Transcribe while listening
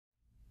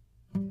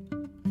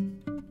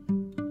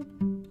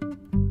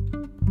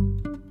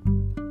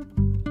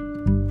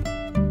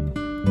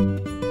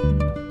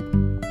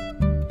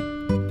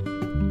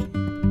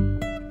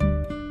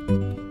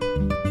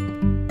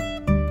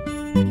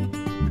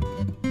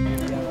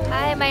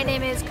my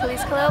name is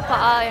Kalis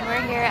Kaleopa'a, and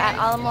we're here at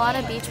Ala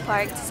Moana Beach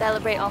Park to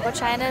celebrate Uncle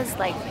China's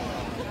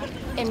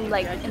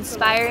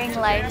inspiring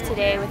life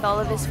today with all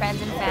of his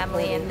friends and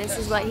family. And this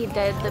is what he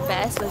did the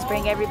best, was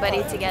bring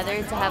everybody together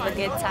to have a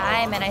good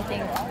time. And I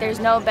think there's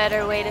no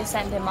better way to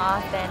send him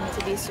off than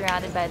to be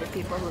surrounded by the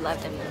people who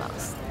loved him the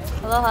most.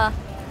 Aloha.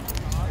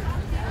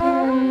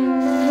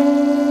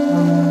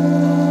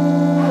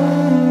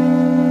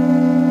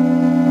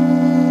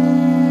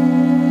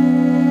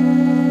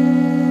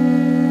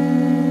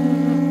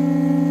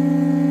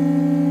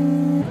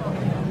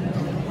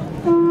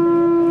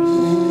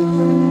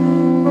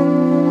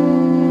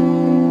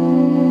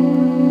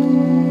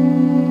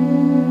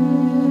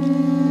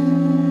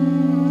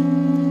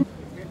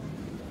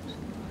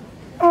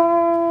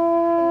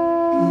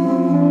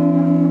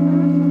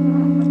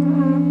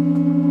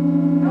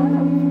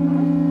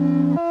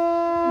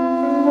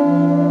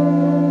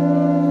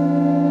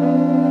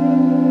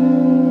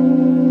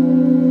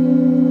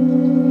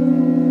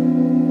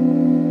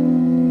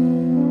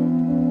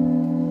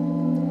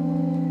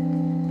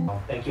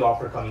 Thank you all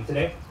for coming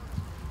today.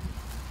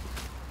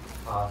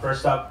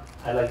 First up,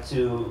 I'd like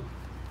to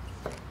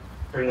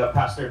bring up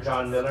Pastor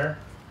John Miller.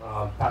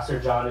 Pastor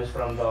John is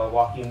from the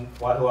Wahine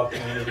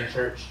Community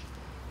Church,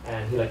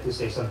 and he'd like to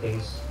say some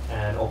things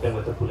and open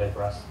with a kolohe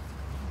for us.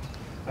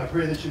 I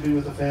pray that you be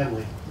with the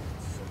family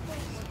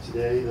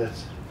today, that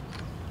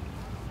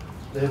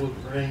they will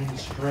gain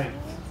strength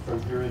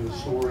from hearing the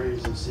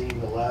stories and seeing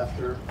the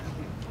laughter,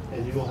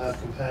 and you will have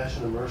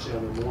compassion and mercy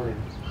on their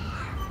morning.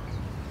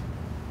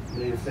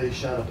 May your face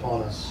shine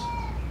upon us.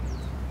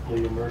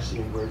 May your mercy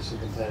and grace and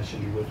compassion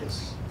be with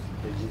us.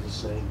 In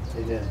Jesus' name,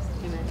 amen.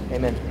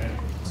 Amen. Amen.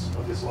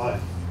 Of his life.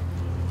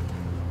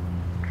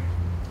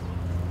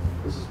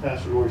 This is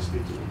Pastor Roy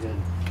speaking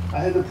again. I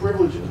had the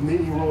privilege of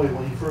meeting Roy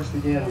when he first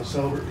began with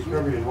Celebrate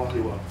Recovery in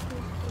Wahiwa.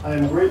 I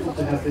am grateful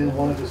to have been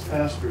one of his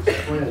pastor's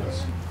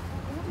friends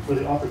and for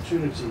the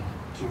opportunity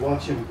to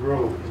watch him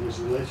grow in his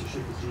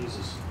relationship with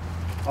Jesus.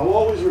 I will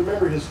always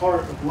remember his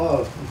heart of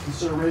love and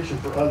consideration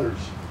for others.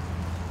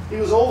 He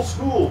was old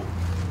school,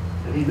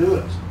 and he knew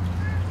it,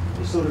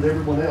 and so did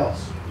everyone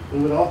else. We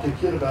would often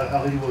kid about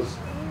how he was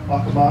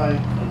akamai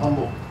and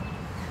humble.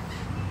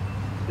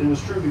 It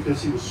was true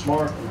because he was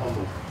smart and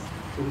humble.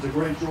 It was a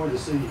great joy to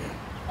see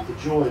the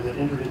joy that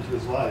entered into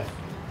his life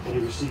when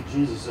he received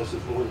Jesus as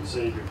his Lord and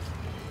Savior.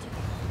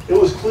 It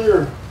was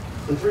clear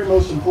the three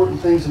most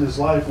important things in his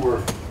life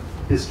were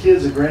his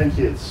kids and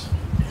grandkids,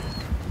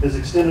 his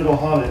extended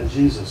ohana, and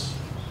Jesus.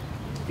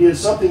 He had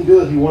something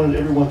good he wanted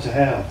everyone to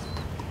have.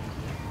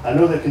 I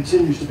know that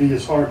continues to be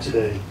his heart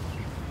today,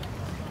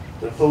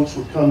 that folks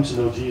would come to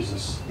know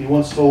Jesus. He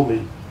once told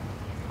me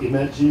he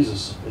met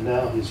Jesus, and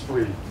now he's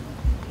free.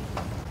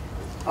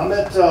 I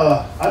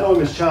know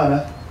him as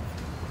China.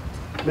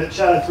 Met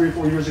China 3 or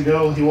 4 years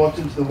ago. He walked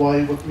into the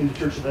Wahine Community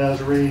Church of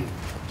Nazarene,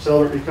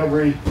 Celebrate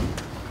Recovery.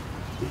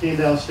 He came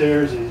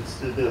downstairs and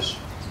he did this.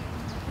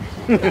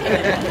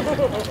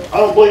 I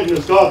don't believe in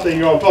this God thing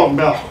you're all talking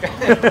about.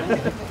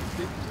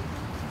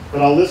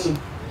 But I'll listen.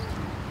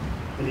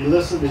 And he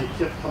listened and he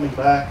kept coming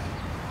back.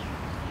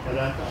 And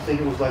I think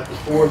it was like the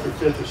 4th or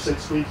 5th or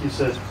 6th week, he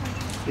said,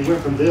 he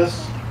went from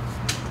this.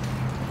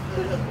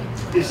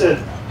 He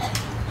said,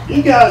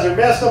 you guys are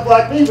messed up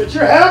like me, but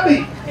you're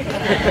happy.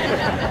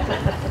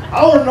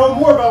 I want to know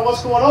more about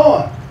what's going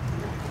on.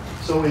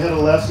 So we had a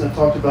lesson that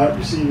talked about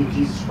receiving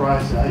Jesus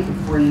Christ and how he can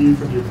free you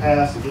from your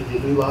past and give you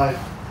a new life.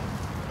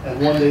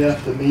 And one day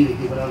after the meeting,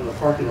 he went out in the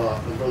parking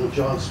lot and Brother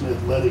John Smith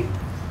led him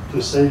to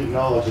a saving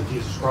knowledge of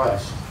Jesus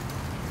Christ.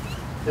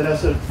 And I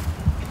said,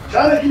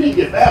 China, you need to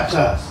get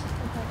baptized.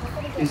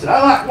 He said,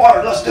 I like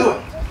water, let's do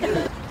it.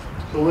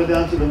 So we went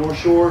down to the North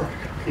Shore,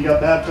 he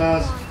got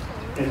baptized,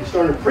 and he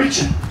started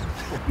preaching.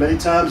 Many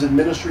times in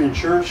ministry and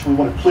church, we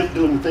want to quit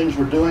doing the things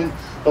we're doing,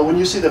 but when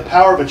you see the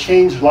power of a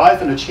changed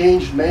life and a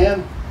changed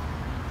man,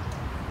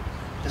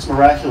 it's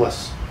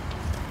miraculous.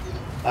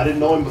 I didn't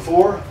know him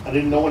before. I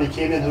didn't know when he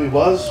came in who he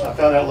was. I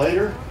found out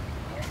later.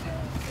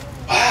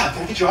 Wow,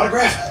 can I get your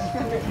autograph?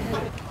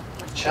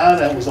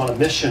 China was on a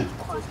mission.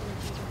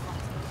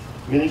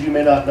 Many of you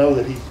may not know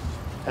that he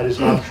had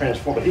his life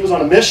transformed, but he was on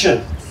a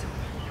mission.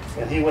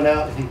 And he went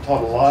out and he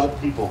taught a lot of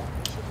people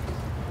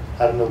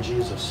how to know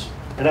Jesus.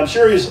 And I'm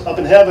sure he's up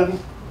in heaven.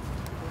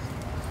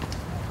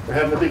 They're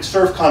having a big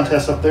surf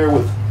contest up there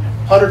with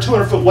 100,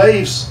 200-foot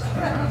waves.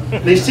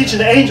 And he's teaching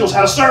the angels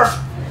how to surf.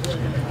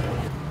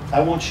 I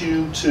want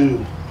you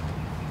to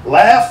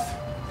laugh,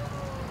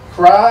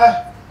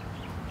 cry,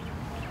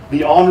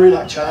 be ornery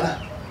like China.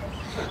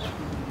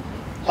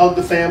 Hug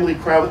the family,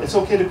 cry. It's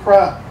okay to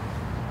cry.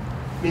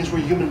 It means we're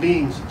human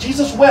beings.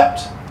 Jesus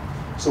wept.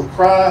 So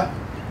cry,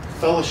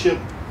 fellowship.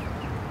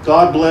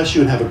 God bless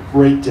you and have a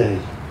great day.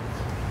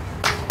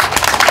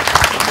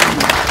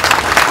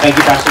 Thank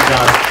you, Pastor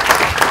John.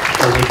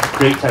 That was a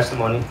great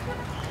testimony.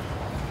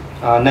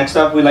 Next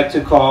up, we'd like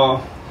to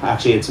call...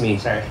 Actually, it's me,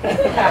 sorry.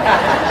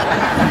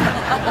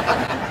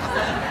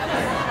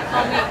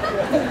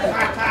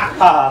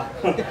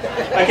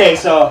 Okay,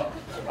 so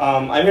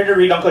I'm here to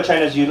read Uncle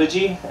China's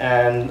eulogy,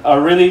 and a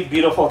really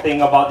beautiful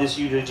thing about this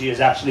eulogy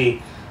is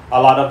actually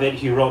a lot of it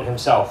he wrote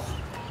himself.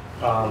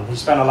 He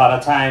spent a lot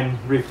of time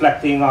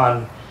reflecting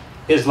on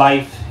his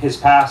life, his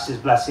past, his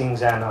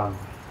blessings, and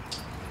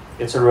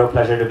it's a real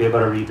pleasure to be able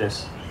to read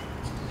this.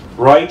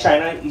 Roy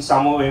China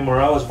Isamu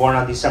Uemura was born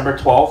on December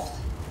 12th,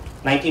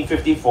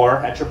 1954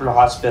 at Triple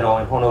Hospital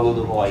in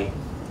Honolulu, Hawaii.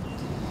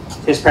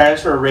 His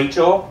parents were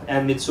Rachel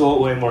and Mitsuo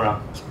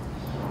Uemura.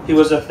 He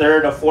was the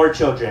third of 4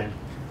 children,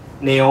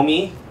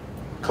 Naomi,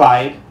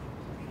 Clyde,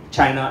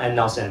 China, and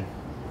Nelson.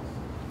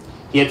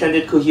 He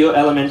attended Kuhio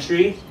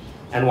Elementary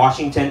and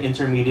Washington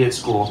Intermediate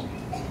School,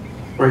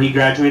 where he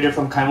graduated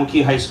from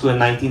Kaimuki High School in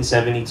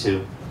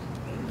 1972.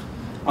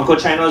 Uncle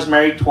China was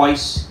married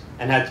twice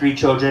and had 3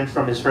 children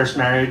from his first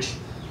marriage: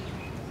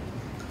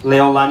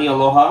 Leolani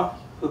Aloha,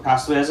 who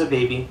passed away as a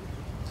baby,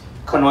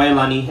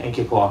 Kanoelani, and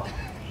Kikoa.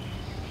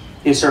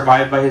 He is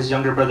survived by his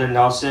younger brother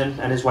Nelson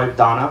and his wife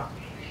Donna.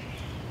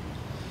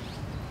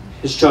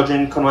 His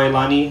children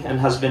Kanoelani and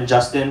husband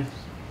Justin,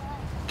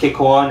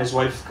 Kikoa and his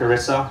wife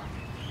Carissa,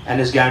 and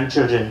his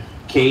grandchildren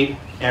Cade,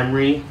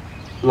 Emery,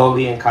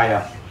 Loli, and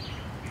Kaya.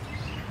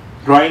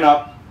 Growing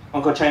up,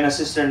 Uncle China's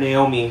sister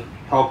Naomi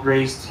helped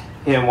raise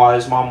him while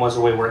his mom was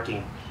away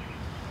working.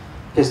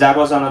 His dad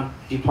was on a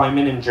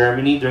deployment in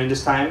Germany during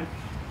this time.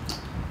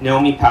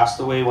 Naomi passed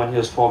away when he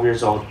was 12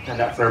 years old, and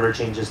that forever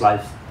changed his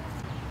life.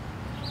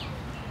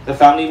 The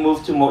family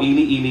moved to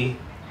Mo'ili'ili,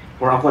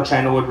 where Uncle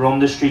China would roam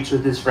the streets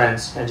with his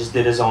friends and just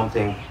did his own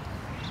thing.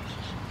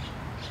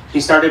 He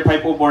started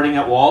paddleboarding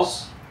at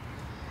Walls.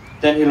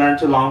 Then he learned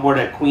to longboard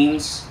at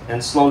Queens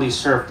and slowly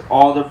surfed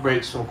all the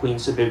breaks from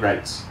Queens to Big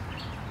Rights.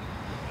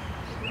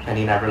 And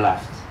he never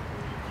left.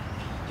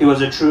 He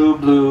was a true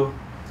blue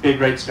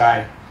Big Rights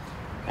guy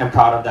and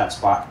proud of that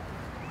spot.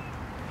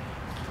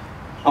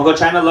 Uncle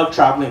China loved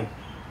traveling.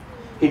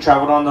 He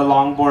traveled on the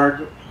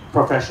longboard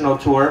professional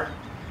tour.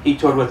 He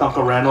toured with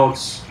Uncle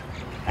Reynolds,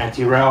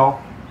 Auntie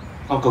Rel,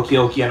 Uncle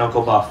Kyoki, and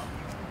Uncle Buff.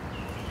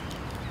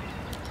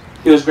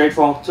 He was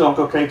grateful to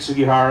Uncle Craig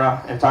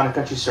Sugihara and Tana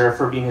Country Surf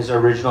for being his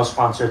original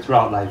sponsor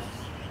throughout life.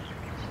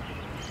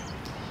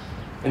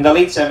 In the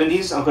late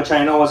 70s, Uncle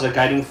China was a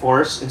guiding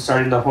force in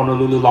starting the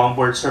Honolulu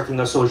Longboard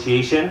Surfing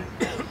Association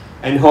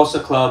and hosts a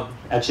club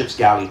at Chips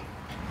Galley.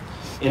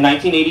 In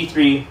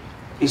 1983,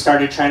 he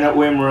started China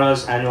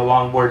Uemura's annual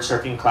Longboard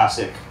Surfing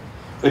Classic,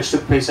 which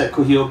took place at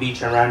Kuhio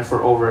Beach and ran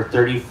for over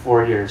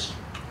 34 years.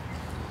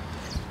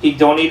 He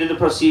donated the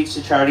proceeds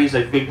to charities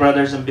like Big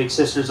Brothers and Big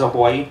Sisters of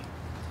Hawaii,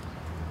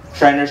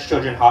 Shriners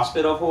Children's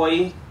Hospital of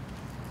Hawaii,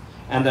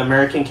 and the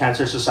American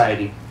Cancer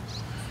Society.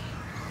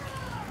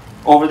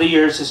 Over the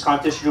years, his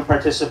contest drew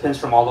participants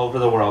from all over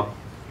the world.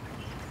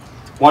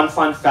 One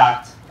fun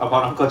fact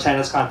about Uncle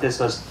China's contest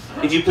was,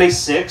 if you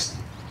placed 6th,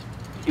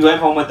 you went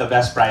home with the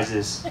best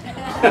prizes.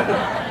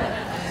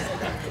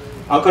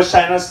 Uncle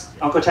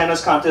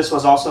China's contest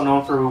was also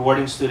known for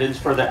rewarding students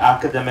for their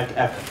academic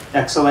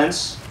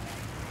excellence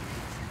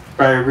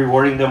by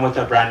rewarding them with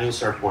a brand new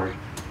surfboard.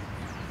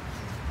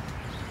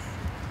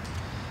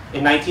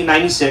 In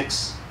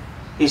 1996,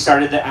 he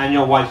started the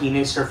annual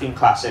Wahine Surfing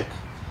Classic,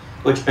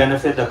 which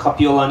benefited the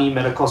Kapiolani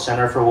Medical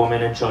Center for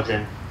Women and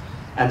Children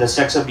and the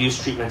Sex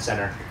Abuse Treatment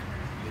Center.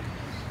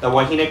 The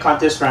Wahine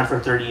contest ran for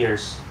 30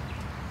 years.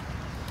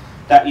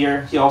 That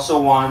year, he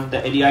also won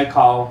the Eddie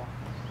Aikau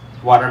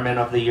Waterman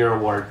of the Year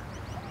award.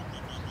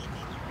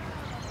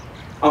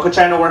 Uncle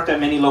China worked at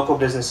many local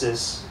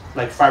businesses,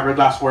 like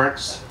Fiberglass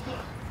Works,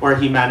 where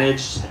he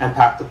managed and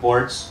packed the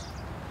boards.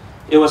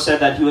 It was said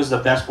that he was the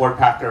best board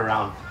packer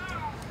around.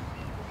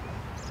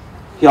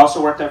 He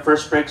also worked at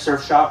First Break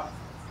Surf Shop,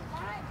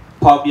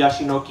 Pub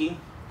Yashinoki,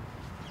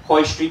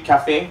 Hoy Street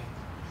Cafe,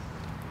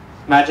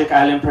 Magic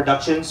Island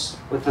Productions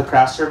with the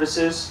craft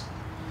services.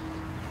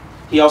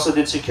 He also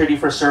did security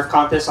for surf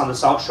contests on the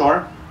South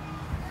Shore.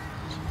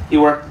 He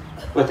worked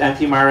with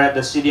Auntie Myra at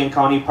the City and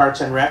County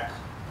Parks and Rec.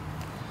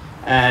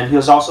 And he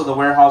was also the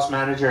warehouse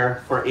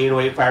manager for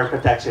 808 Fire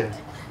Protection.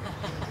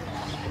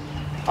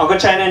 Uncle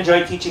China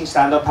enjoyed teaching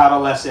stand-up paddle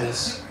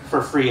lessons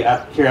for free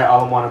here at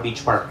Ala Moana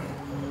Beach Park.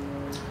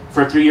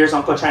 For 3 years,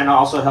 Uncle China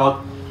also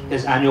held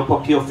his annual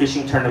Popio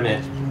fishing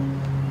tournament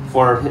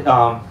for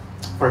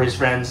his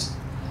friends,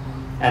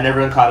 and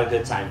everyone caught a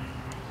good time.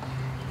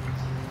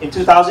 In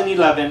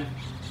 2011,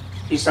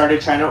 he started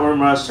China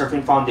Uemura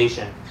Surfing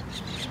Foundation,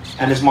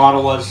 and his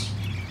motto was,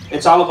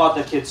 "It's all about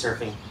the kids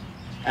surfing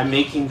and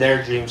making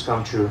their dreams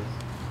come true."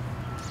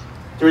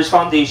 Through his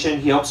foundation,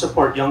 he helps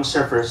support young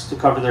surfers to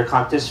cover their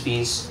contest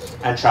fees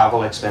and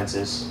travel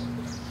expenses.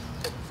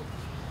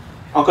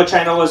 Uncle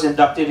China was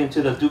inducted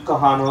into the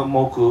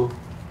Kahanamoku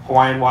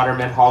Hawaiian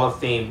Waterman Hall of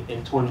Fame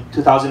in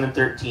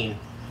 2013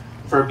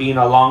 for being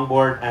a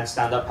longboard and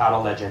stand-up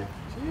paddle legend.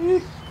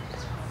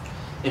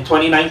 In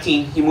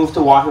 2019, he moved to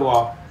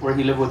Wahiwa, where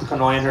he lived with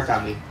Kanoe and her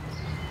family.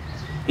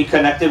 He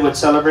connected with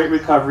Celebrate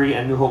Recovery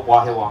and New Hope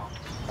Wahiwa.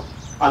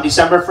 On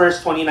December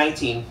 1st,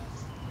 2019,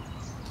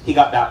 he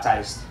got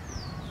baptized.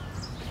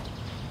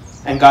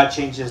 And God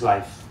changed his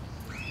life.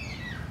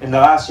 In the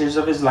last years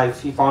of his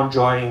life, he found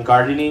joy in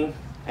gardening,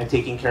 and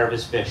taking care of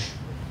his fish.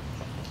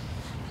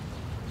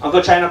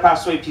 Uncle China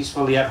passed away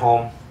peacefully at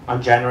home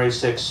on January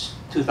 6,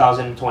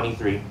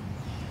 2023,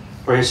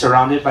 where he's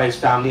surrounded by his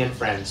family and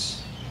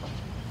friends.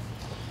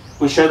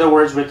 We share the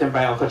words written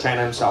by Uncle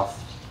China himself.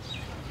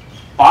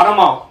 Bottom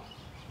out.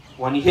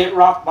 When you hit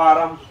rock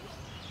bottom,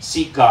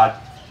 seek God.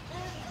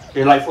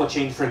 Your life will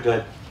change for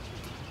good.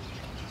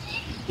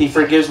 He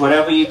forgives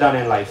whatever you've done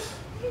in life.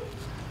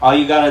 All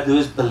you gotta do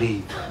is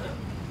believe.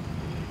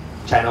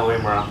 China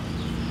Uemura.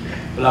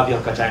 Love you,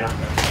 Uncle China.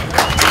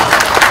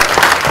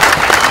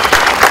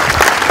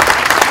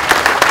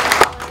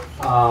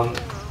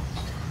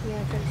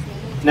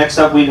 Next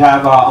up, we'd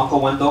have Uncle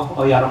Wendell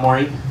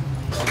Oyaramori.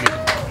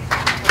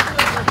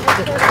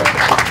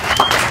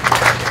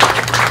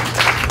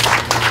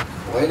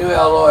 Well, anyway,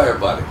 hello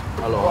everybody.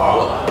 Hello.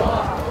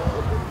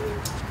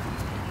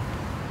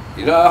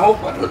 You know, I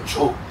hope I don't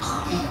choke.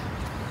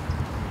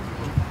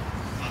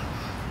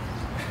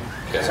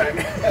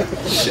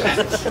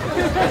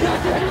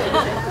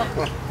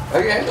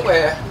 Okay,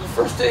 anyway,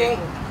 first thing,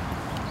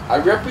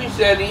 I'm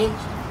representing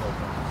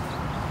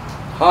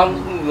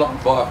Honolulu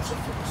Longboard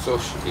Surfing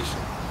Association.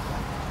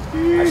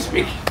 I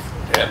speak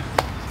for them.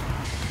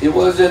 It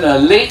was in the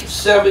late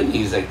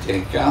 70s, I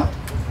think,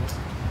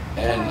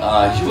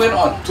 and he went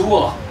on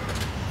tour,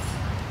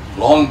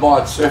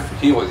 longboard surfing.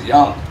 He was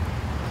young.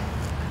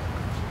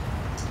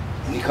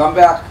 And he come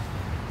back,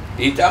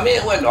 he tell me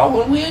it went all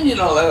wind, you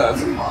know, let us,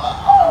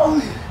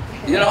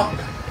 you know,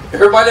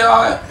 everybody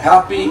all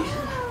happy.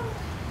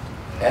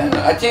 And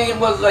I think it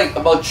was like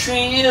about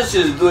 3 years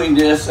he's doing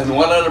this, and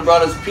one of the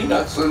brothers,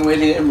 Peanuts, went with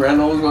him,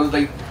 Reynolds was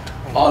like,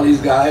 all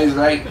these guys,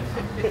 right?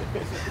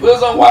 It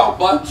was a wild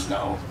bunch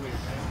now.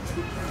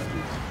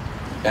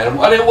 And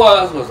what it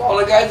was all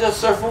the guys that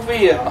surf over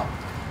here,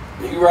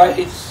 big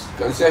rides,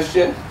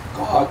 concession,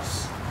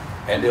 carts,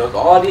 and there was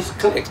all these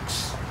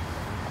cliques.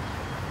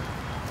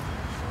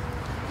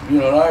 You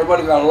know, not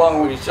everybody got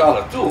along with each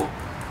other too.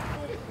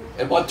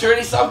 About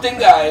 30-something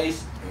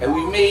guys, and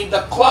we made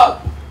the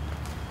club.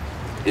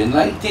 In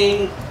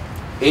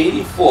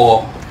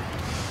 1984,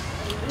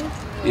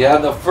 we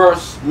had the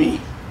first meet.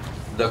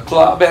 The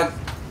club had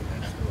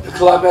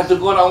to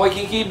go down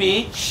Waikiki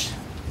Beach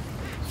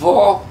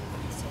for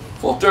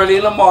 4:30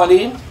 in the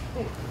morning,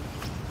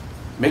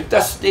 make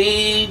the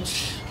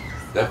stage,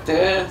 the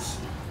tents.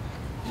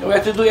 You know, we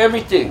had to do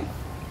everything.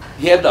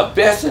 He had the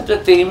best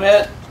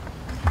entertainment,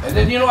 and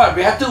then you know what?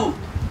 We had to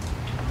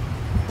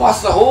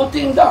bust the whole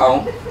thing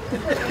down,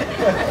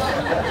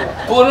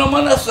 put them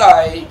on the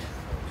side,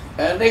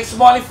 and next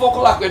morning 4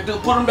 o'clock we had to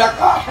put them back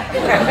up.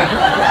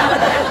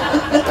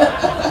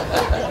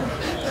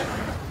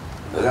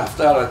 But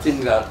after I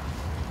think that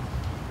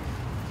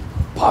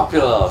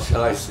popular,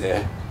 shall I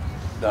say,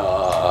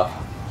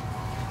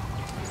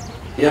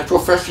 he had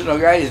professional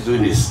guys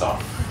doing this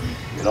stuff,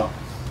 you know.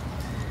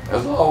 It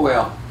was all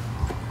well.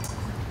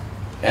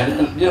 And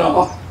then, you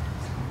know,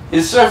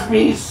 his surf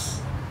meets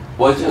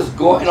was just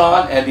going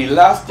on, and he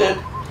lasted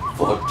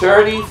for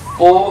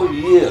 34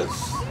 years.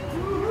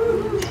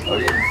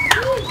 Okay.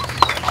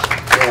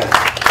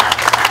 Yeah.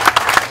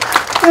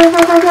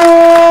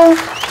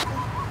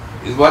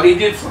 Is what he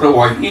did for the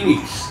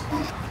Wahines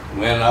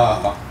when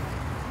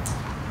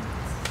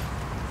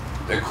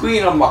the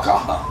Queen of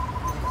Makaha,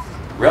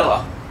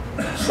 Rella,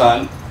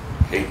 son,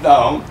 came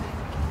down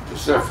to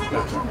surf in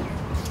the tournament.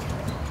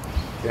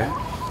 Yeah?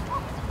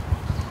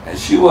 And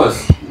she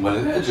was a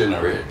legend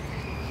already.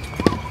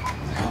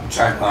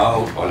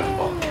 China,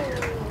 whatever.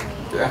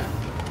 Yeah?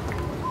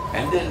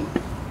 And then,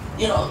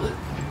 you know,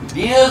 the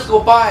years go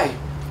by,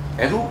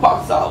 and who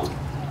pops out?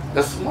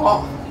 The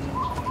small,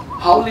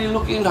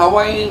 howly-looking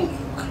Hawaiian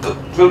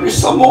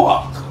Clarissa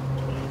Mohawk.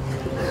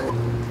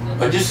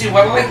 But you see,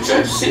 what I like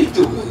to say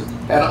to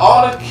and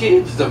all the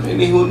kids, the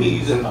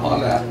Minihunis and all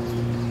that,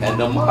 and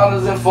the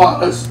mothers and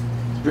fathers,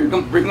 bring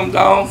them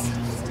down,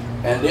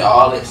 and they're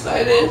all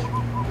excited.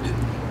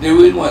 They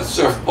win one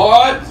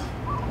surfboard,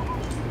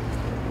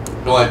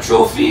 one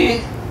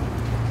trophy,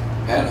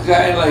 and a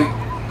kind like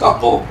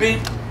couple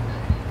big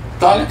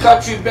Tony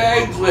Country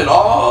bags with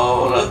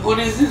all the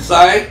goodies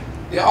inside.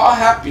 They're all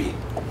happy.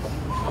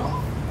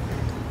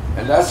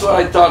 And that's what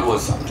I thought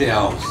was something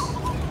else.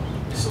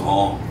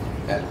 So,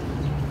 and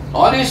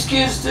all these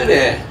kids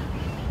today,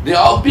 they're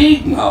all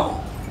big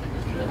now.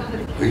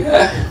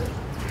 Yeah.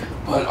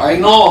 But I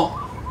know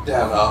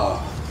that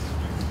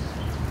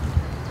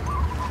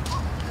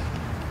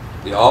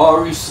they all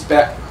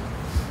respect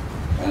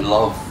and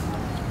love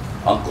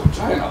Uncle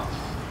China.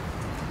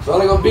 So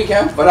I got a big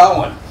hand for that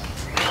one.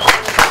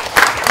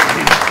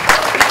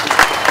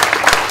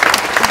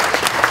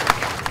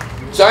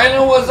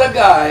 China was a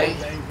guy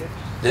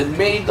that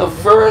made the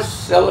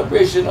first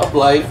celebration of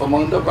life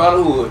among the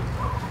brotherhood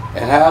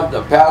and have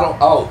the paddle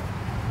out.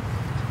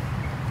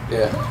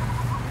 Yeah.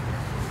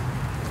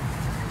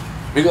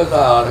 Because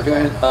the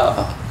guy,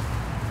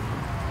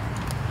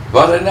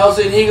 Brother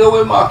Nelson Higa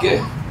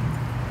Wemake,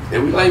 they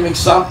would like make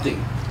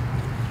something.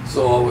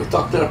 So we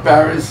talked to the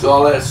parents,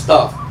 all that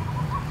stuff,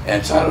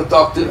 and try to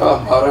talk to the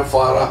mother and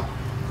father.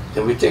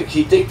 Then he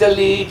take the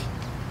lead,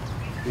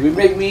 we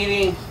make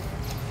meeting,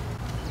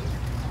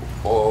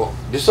 or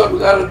this is what we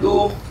gotta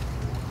do,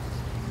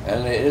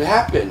 and it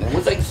happened. It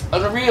was like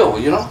unreal,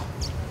 you know.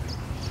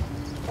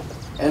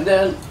 And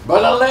then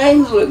Brother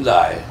Langsland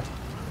died,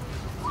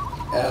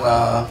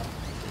 and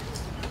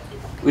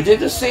we did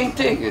the same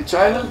thing in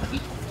China.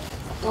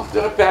 Talk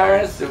to the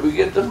parents, and we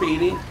get the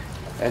meeting,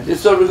 and this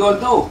is what we're gonna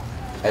do.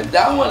 And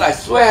that one, I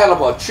swear, had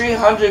about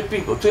 300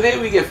 people.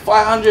 Today we get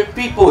 500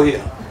 people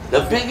here,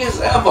 the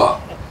biggest ever.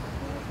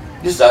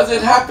 This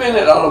doesn't happen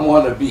at Ala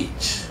Moana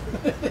Beach.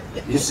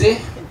 You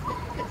see?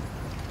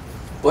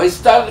 Well, it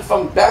started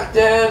from back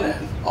then,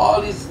 and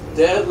all these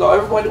days,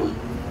 everybody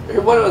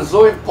was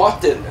so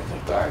important at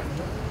the time.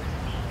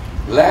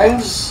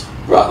 Lang's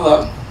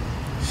brother,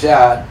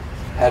 Shad,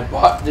 had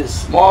bought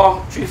this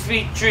small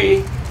 3-foot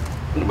tree,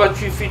 about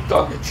 3 feet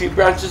tall, 3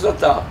 branches on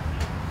top,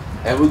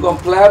 and we're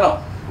gonna plant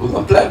them. We're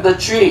gonna plant the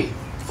tree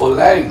for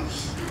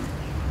Lang's.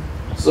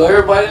 So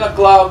everybody in the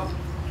club,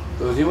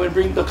 because he would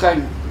bring the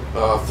kind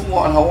of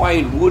on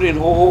Hawaiian wood and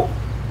ho.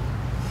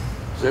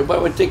 So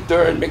everybody would take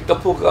turn, make the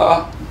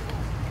puka,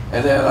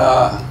 and then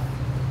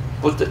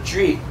put the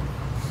tree.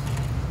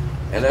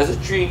 And as a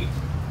tree,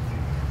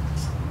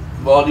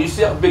 well, you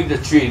see how big the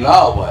tree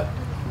now, but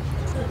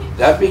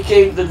that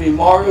became the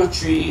memorial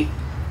tree,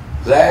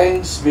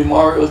 Lang's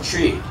memorial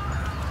tree.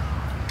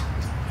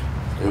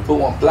 They put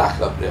one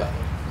plaque up there,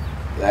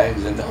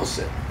 Lang's and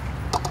Nelson.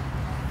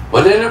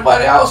 But then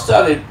everybody else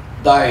started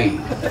dying. You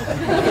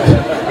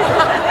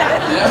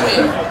know what I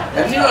mean?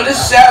 And you know, this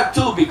is sad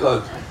too,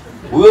 because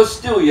we were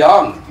still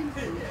young.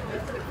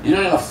 You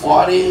know, in the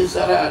 40s,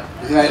 like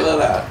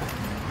that.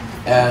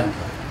 And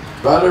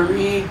Brother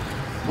Reed,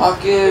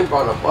 make,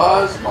 Brother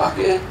Buzz,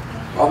 make,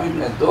 Bobby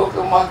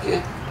Mendoza,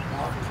 make.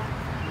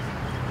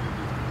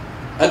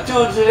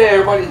 Until today,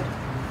 everybody,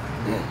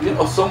 you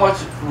know, so much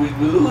we're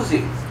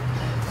losing.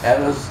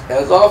 And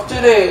as of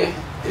today,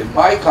 in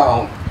my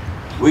count,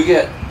 we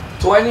get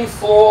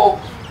 24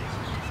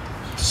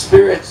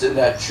 spirits in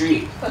that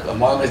tree, the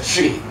Moana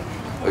tree,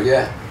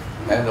 okay?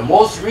 And the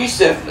most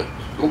recent,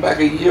 go back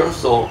a year or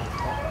so,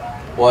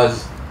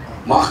 was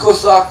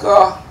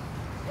Makosaka,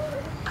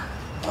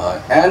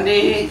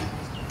 Andy,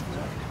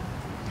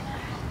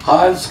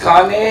 Hans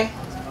Kane,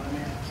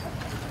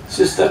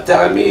 Sister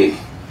Tammy,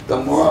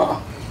 Tamura,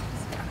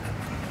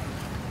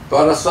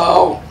 Brother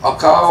Sao,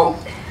 Akao,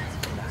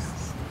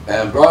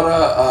 and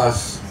Brother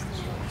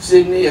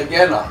Sydney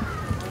Agena.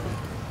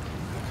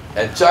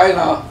 And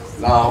China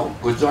now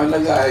could join the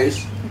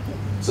guys.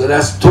 So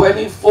that's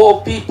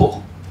 24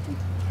 people.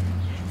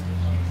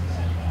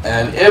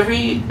 And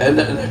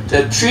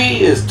the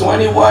tree is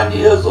 21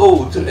 years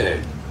old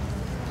today.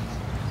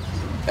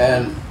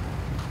 And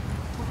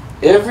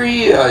every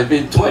year, it's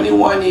been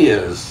 21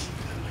 years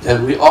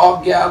that we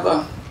all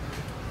gather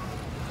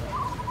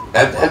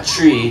at that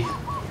tree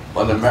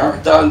on the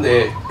marathon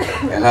day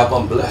and have a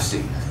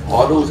blessing.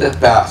 All those that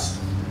passed.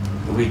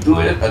 And we do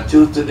it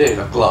until today,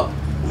 the club.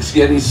 It's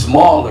getting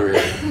smaller,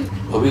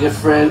 but we get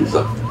friends,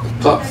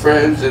 club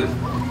friends, and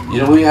you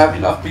know, we have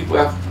enough people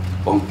have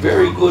a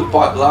very good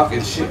potluck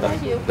and share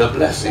the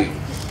blessing.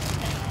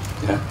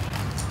 Yeah.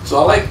 So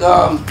I like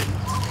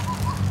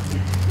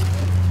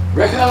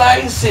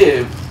recognize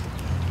him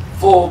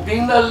for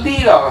being the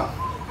leader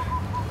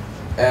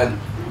and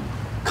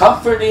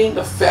comforting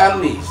the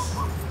families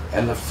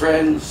and the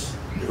friends,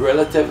 the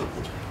relatives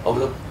of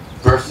the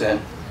person,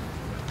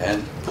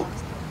 and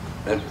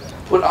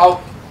put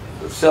out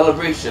the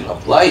celebration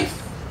of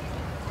life,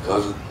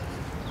 because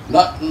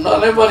not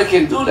everybody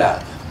can do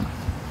that.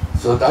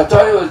 So I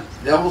thought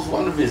that was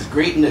one of his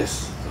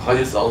greatness,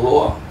 his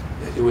aloha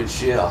that he would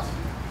share to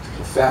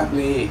the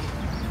family,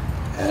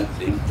 and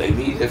they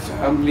meet their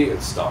family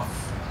and stuff.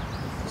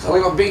 So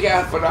like a big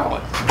hand for that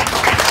one.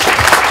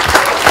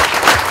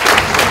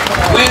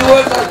 We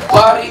were the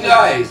party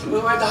guys. We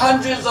went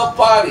hundreds of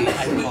parties.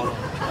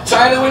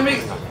 China, we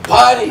make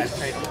parties.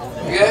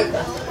 Okay?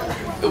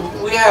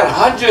 We had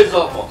hundreds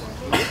of them.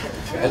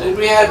 And then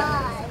we had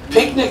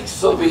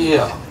picnics over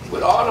here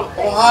with all the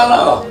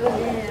ohana,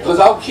 because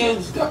our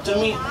kids got to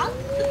meet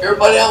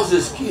everybody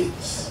else's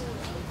kids.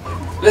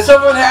 Let's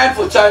have a hand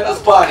for China's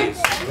parties.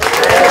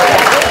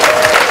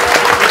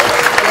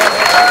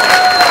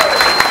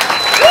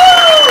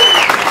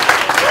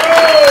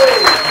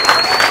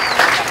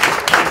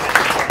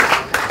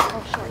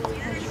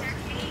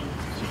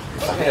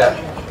 Yeah.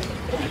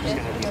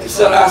 It's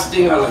the last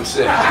thing I like to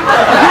say.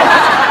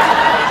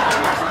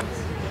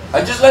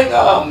 I just like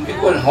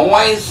give a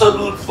Hawaiian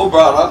salute for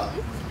brother,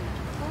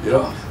 you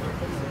know.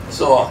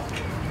 So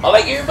I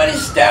like everybody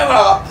stand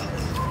up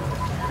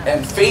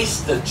and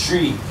face the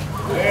tree.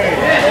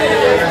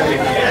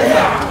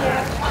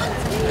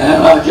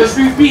 And just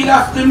repeat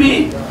after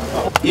me.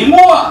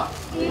 Imua.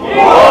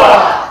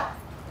 Imua.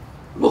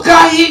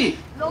 Lukai.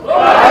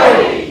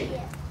 Lukai.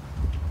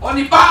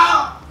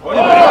 Onipa.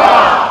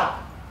 Onipa.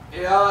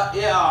 Yeah,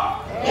 yeah.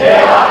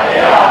 Yeah,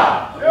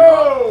 yeah.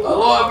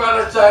 Aloha,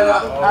 brother China.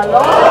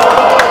 Aloha.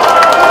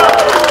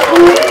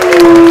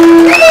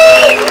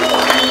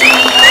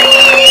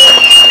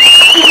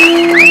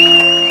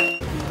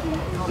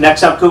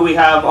 Next up, could we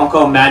have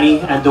Uncle Manny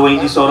and Dwayne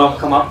DeSoto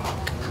come up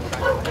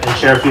and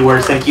share a few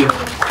words? Thank you.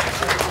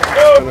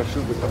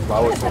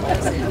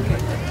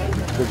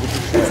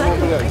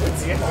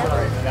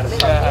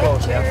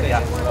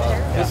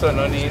 This one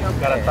no need.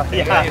 Gotta talk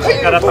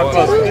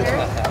close. Do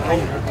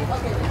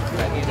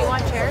you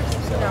want chairs?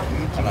 No.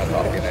 I'm not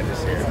talking, I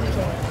just hear.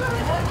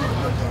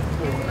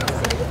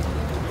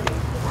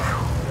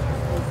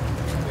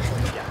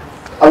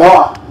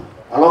 Aloha.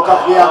 Aloha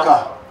Hiaka.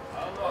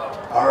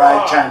 All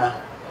right, China.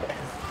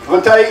 I'm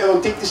going to tell you, I'm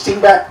going to take this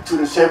thing back to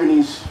the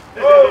 70s.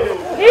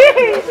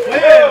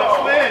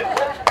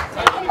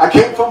 I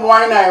came from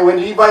Wahine when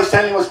Levi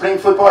Stanley was playing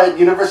football at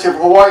University of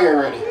Hawaii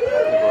already.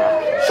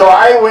 So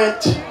I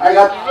went, I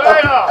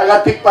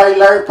got picked by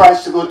Larry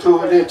Price to go to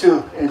there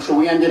too. And so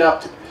we ended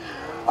up,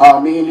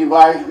 me and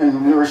Levi,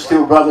 and we were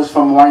still brothers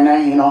from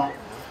Wahine, you know.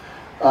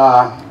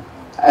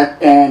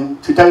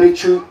 And to tell you the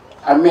truth,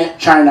 I met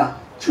China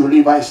through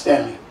Levi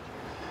Stanley.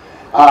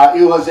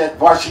 It was at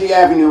Varsity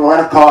Avenue,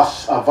 right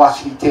across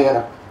Varsity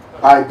Theater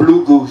by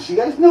Blue Goose. You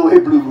guys know where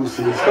Blue Goose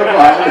is. Come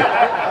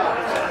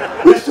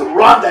on. We used to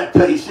run that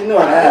place, you know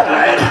that,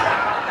 right?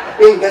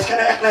 Hey, you guys kind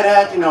of act like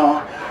that, you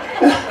know.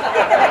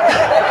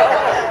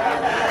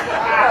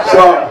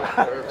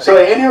 So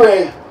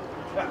anyway,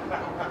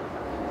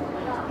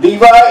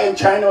 Levi and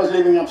China was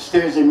living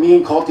upstairs, and me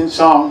and Colton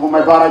Song, who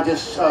my brother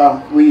just,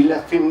 we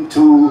left him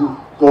to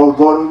go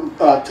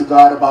to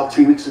God about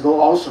 3 weeks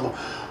ago also,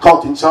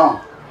 Colton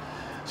Song.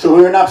 So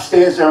we went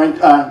upstairs,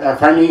 I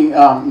finally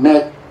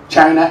met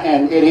China,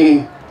 and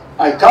Eddie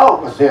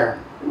Aikau was there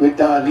with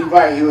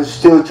Levi. He was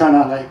still trying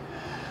to like,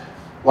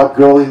 what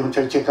girl he would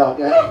try to check out,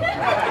 yeah?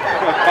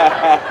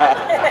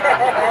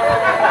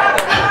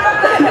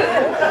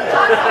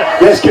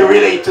 You guys can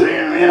relate to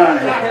him, you know.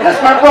 That's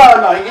my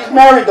brother now. He's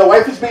married, the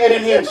wife is bigger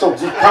than him, so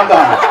just calm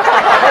down.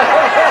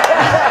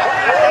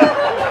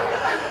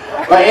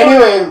 But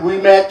anyway, we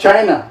met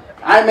China.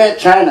 I met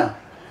China.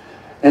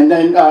 And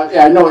then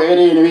I know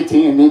Eddie and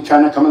everything, and then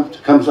China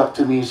comes up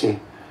to me and say,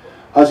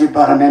 "How's it,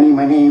 brother Manny?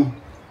 My name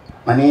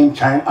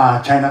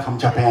China from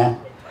Japan."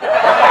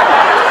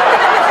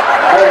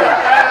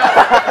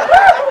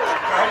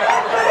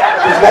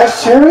 Is that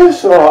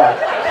serious or?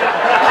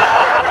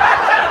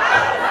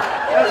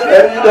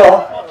 And you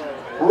know,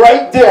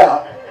 right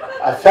there,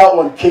 I felt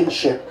one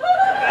kinship.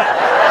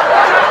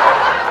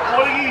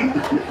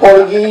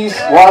 Portuguese,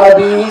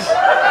 wannabes.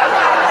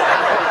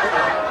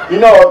 You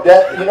know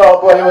that, you know,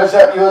 but it was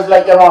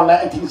like around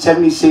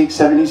 1976,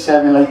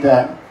 77, like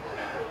that.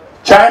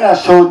 China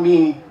showed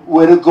me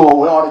where to go,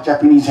 where all the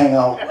Japanese hang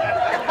out.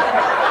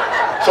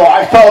 So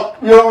I felt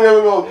real,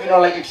 you know,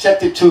 like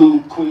accepted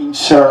to Queen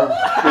Surf,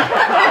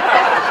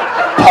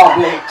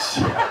 Publix,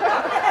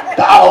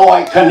 the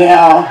Hawaii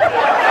Canal.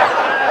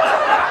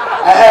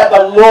 I had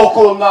the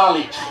local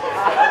knowledge,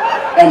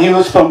 and he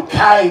was from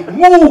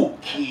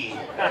Kahanamoku.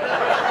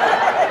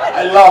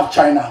 I love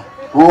China,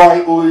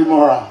 Roy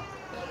Uemura.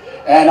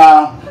 And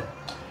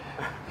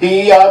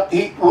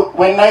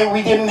when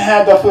we didn't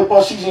have the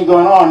football season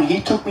going on,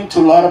 he took me to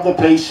a lot of the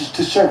places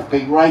to surf.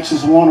 Big Rights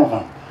is one of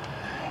them.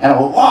 And I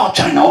go, wow,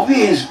 China over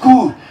here is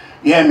good.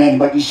 Yeah, man,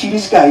 but you see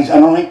these guys, I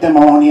don't like them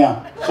around here.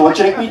 So what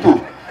you like me do?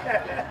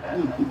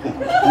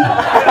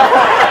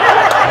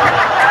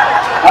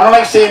 I don't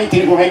like saying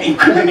anything that will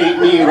incriminate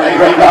me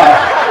right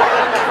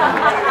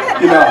now.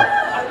 You know.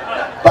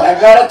 But I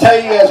gotta tell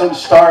you guys a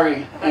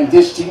story, and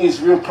this thing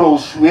is real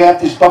close. We have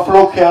this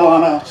Buffalo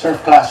Carolina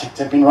Surf Classic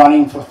that's been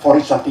running for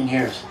 40-something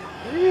years.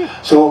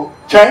 So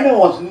China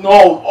was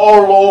known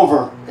all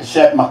over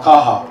except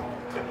Makaha,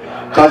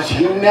 because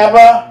he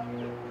never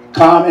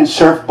come and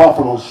surf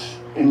buffaloes,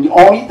 and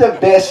only the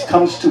best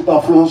comes to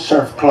Buffalo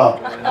Surf Club,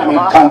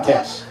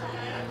 contest.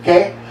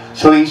 Okay,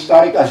 so he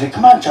started. I said,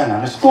 "Come on, China,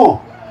 let's go."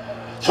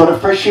 So the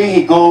first year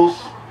he goes.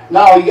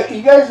 Now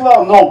you guys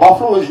well know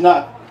Buffalo is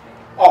not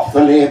off the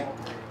lip.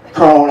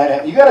 Curl like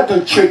that. You gotta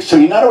do tricks. So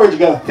in other words, you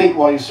gotta think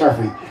while you're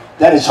surfing.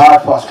 That is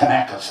hard for us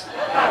Kanakas.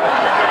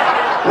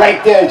 Right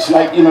there, it's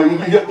like, you know,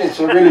 it's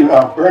really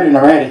burden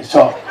already.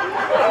 So,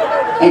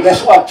 and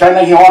guess what?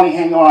 China, he only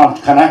hang around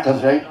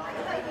Kanakas, right?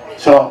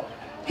 So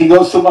he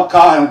goes to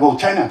Macau and go,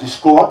 "China,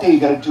 just go out there.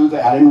 You gotta do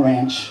the Allen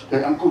Ranch,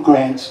 the Uncle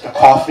Grant's, the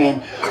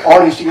coffin,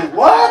 all these things."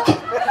 What?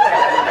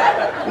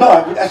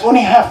 No, that's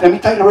only half. Let me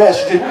tell you the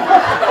rest.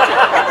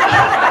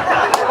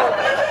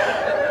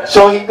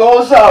 So he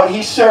goes out.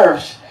 He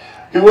surfs.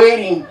 He's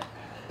waiting,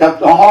 the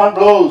horn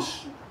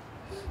blows.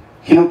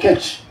 He don't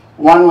catch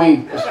one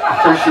wave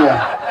first year.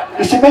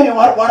 He said, "Man,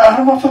 what I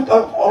don't know if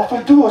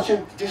I do." I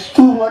said, "Just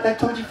do what I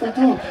told you to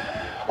do."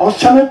 I was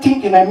trying to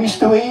think and I missed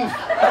the wave.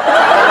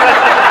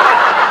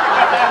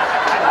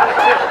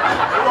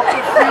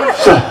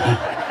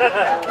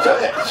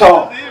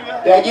 so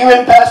that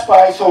year passed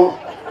by, so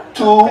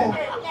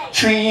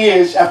 2-3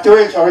 years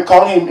afterwards, I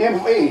recall him,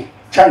 "Hey,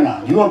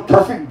 China, you want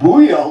perfect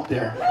buoy out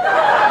there.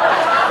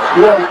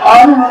 You're an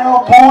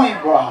unreal buoy,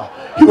 bro."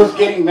 He was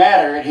getting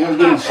madder and he was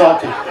getting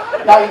salty.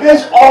 Now you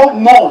guys all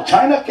know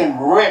China can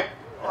rip,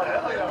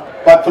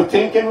 but for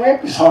thinking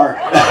rip is hard.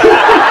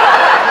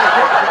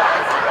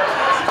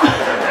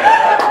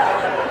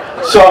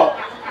 So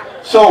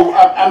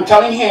I'm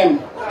telling him,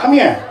 come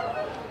here.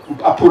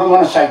 I put him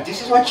on the side.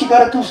 This is what you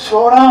gotta do.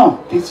 Slow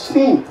down. This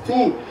thing.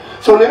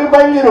 So little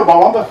by little,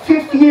 on the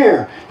 5th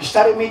year, he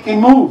started making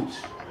moves.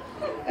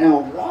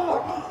 And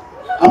wow,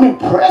 I'm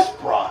impressed,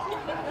 bro.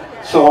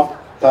 So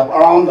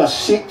around the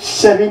 6th,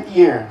 7th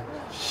year,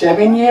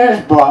 7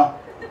 years, bro.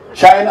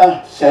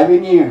 China,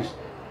 7 years.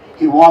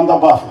 He won the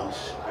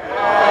buffaloes.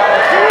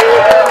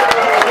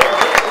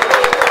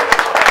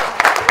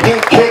 He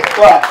kicked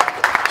butt.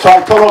 So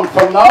I told him,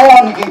 from now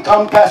on, you can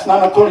come past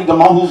Nanakuli, the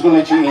Mahu's gonna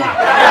let you in.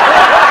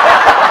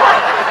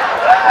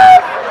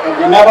 And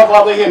we never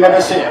bother him ever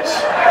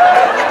since.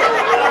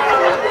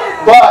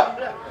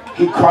 But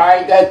he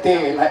cried that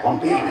day like, oh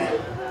baby,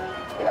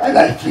 I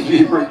gotta feel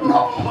him right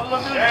now.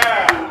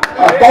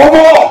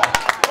 Bobo!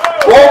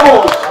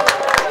 Bobos!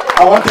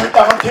 I want to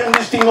turn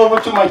this thing over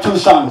to my 2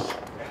 sons.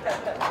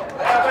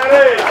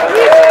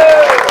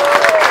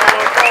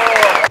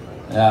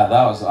 Yeah,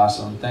 that was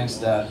awesome. Thanks,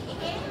 Dad.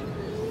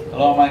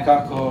 Hello, my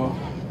kako.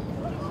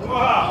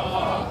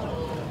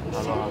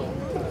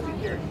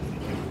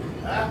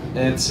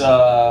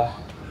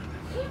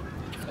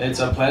 It's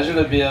a pleasure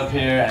to be up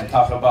here and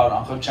talk about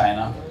Uncle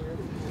China.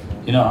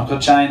 You know, Uncle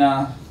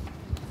China.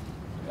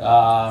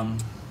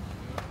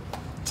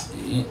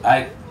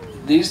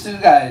 These 2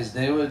 guys,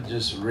 they would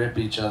just rip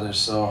each other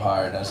so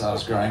hard as I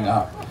was growing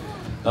up.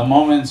 The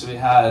moments we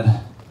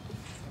had,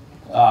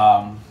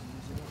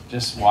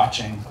 just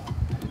watching.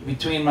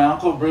 Between my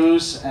Uncle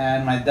Bruce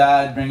and my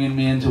dad bringing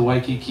me into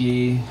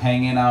Waikiki,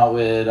 hanging out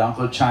with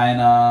Uncle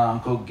China,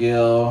 Uncle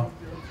Gil,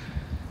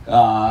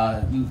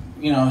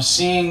 you know,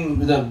 seeing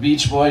the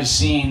Beach Boys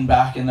scene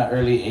back in the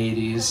early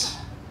 80s,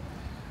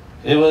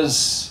 it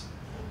was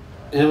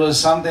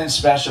something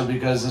special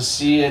because to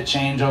see it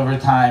change over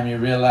time, you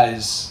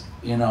realize,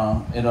 you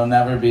know, it'll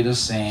never be the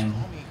same.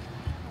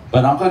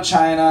 But Uncle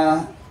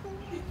China,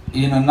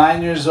 you know,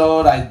 9 years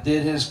old, I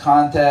did his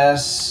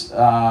contests.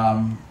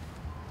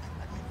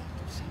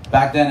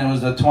 Back then it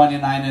was the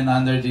 29 and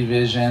under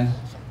division.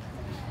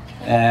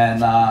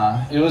 And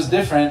it was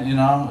different, you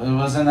know, it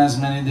wasn't as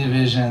many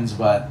divisions,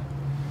 but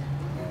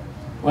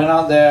went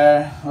out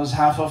there, it was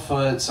half a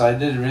foot, so I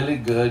did really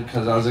good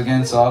because I was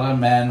against all the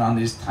men on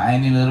these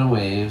tiny little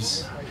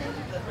waves.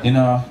 You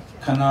know,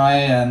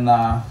 Kanoi and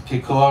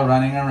Kikoa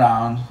running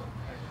around.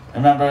 I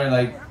remember,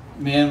 like,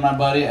 me and my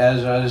buddy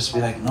Ezra just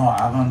be like, no,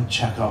 I'm gonna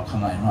check out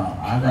Kanoi, no,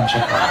 I'm gonna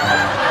check out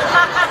Kanoi.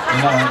 You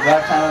know,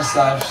 that kind of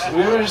stuff.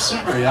 We were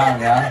super young,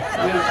 yeah.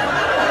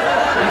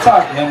 We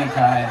talked any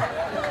kind.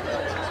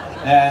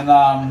 And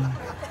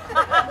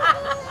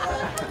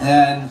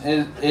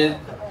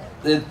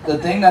the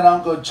thing that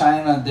Uncle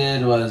China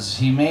did was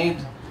he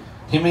made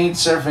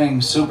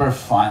surfing super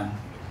fun.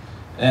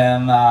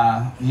 And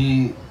I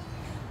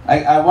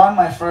won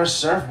my first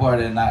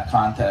surfboard in that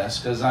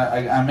contest because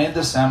I made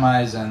the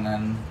semis, and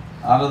then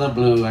out of the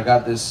blue I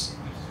got this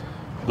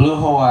blue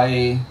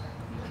Hawaii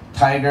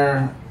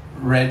Tiger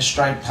red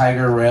striped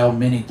Tiger Rail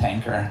mini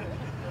tanker.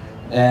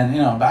 And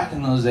you know, back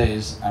in those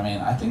days, I mean,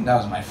 I think that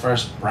was my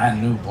first brand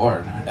new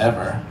board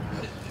ever.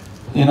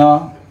 You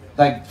know,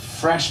 like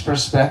fresh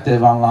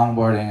perspective on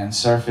longboarding and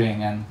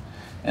surfing,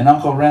 and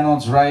Uncle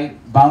Reynolds Wright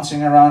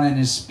bouncing around in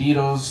his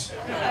Speedos.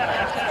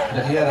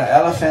 He had an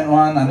elephant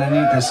one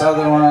underneath this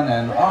other one,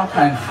 and all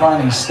kind of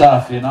funny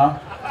stuff, you know.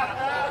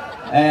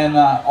 And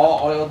all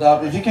oiled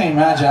up. If you can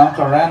imagine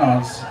Uncle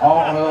Reynolds,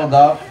 all oiled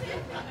up.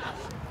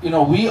 You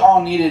know, we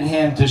all needed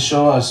him to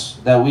show us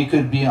that we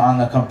could be on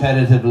the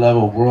competitive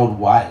level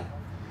worldwide.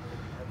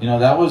 You know,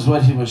 that was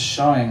what he was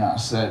showing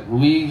us, that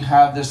we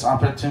have this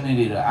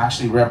opportunity to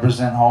actually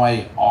represent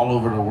Hawaii all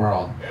over the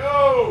world.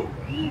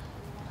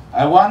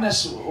 I won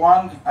this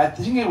one, I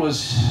think it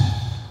was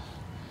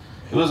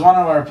one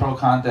of our pro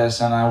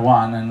contests, and I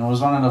won, and it was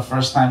one of the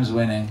first times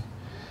winning.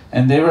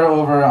 And they were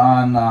over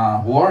on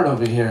Ward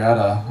over here at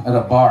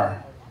a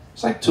bar.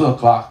 It's like 2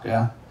 o'clock,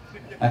 yeah.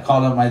 I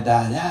called up my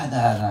dad. Yeah,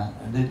 Dad, I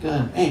did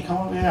good. Hey, come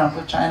over here,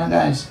 Uncle China,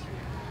 guys.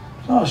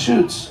 Oh,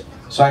 shoots.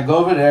 So I go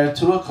over there,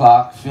 2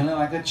 o'clock, feeling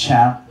like a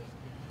champ.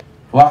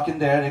 Walking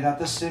there, they got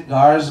the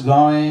cigars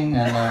going,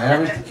 and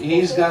everything.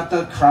 He's got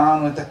the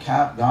crown with the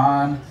cap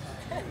gone.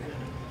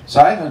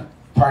 So I can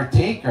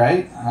partake,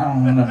 right?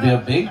 I'm gonna be a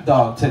big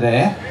dog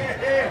today.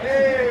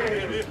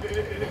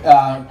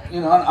 You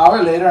know, an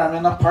hour later, I'm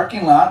in the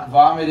parking lot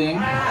vomiting.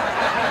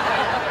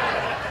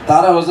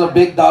 Thought I was a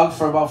big dog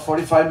for about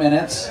 45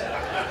 minutes.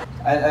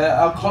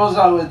 I'll close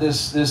out with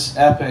this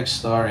epic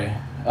story.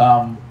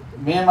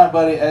 Me and my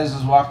buddy Ez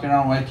was walking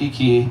around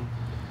Waikiki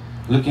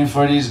looking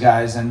for these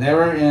guys, and they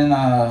were in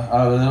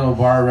a little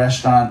bar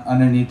restaurant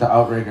underneath the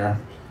outrigger.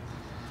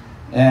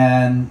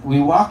 And we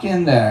walk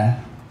in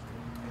there,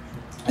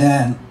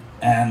 and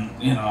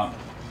you know,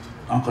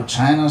 Uncle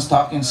China's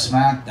talking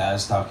smack,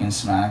 Dad's talking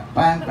smack,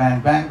 bang,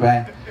 bang, bang,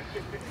 bang.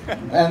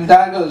 And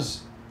Dad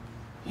goes,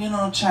 you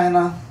know,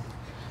 China,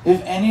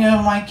 if any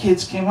of my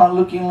kids came out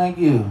looking like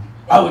you,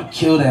 I would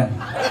kill them.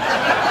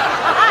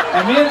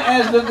 And me and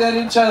Ez looked at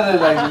each other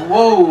like,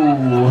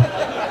 whoa.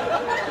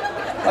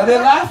 But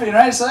they're laughing,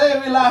 right? So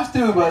hey, we laughed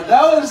too, but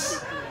that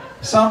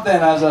something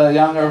as a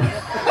younger,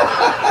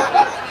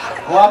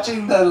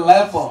 watching the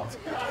level.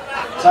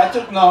 So I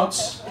took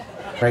notes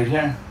right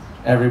here.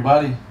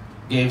 Everybody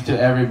gave to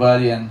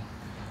everybody and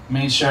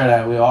made sure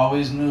that we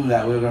always knew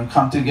that we were going to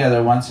come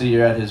together once a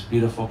year at his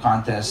beautiful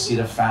contest, see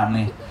the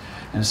family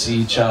and see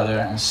each other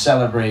and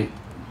celebrate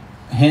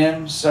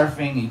him,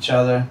 surfing, each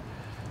other.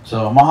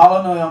 So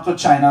mahalo no Uncle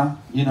China,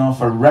 you know,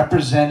 for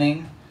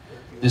representing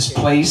this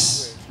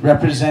place,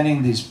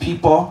 representing these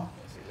people,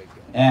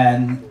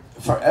 and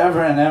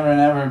forever and ever and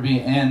ever be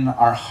in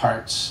our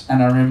hearts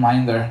and a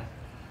reminder.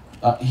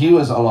 He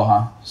was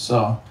aloha,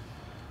 so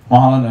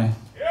mahalo nui.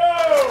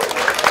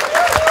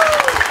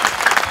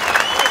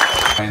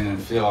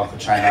 And feel Uncle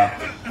China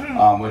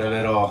with a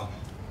little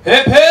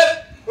hip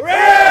hip,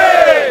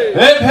 hooray!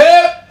 Hip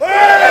hip,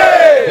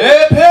 hooray!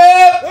 Hip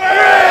hip,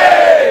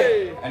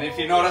 hooray! And if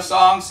you know the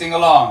song, sing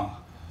along.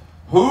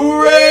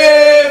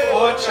 Hooray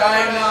for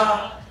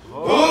China!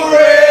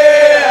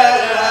 Hooray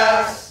at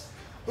last!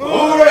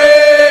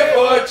 Hooray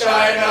for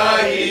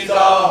China! He's a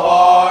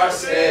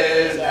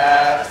horse's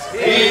ass.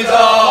 He's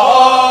a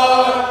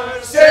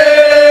horse's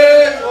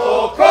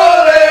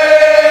kolohe.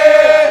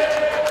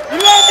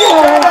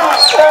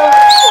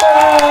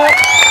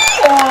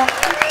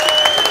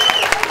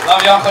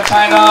 Love you, Uncle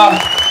China.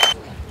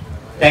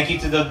 Thank you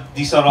to the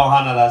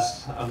Disorohana,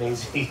 that's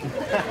amazing.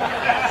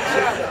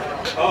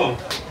 Oh,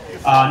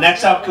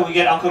 next up, can we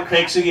get Uncle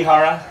Craig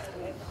Sugihara?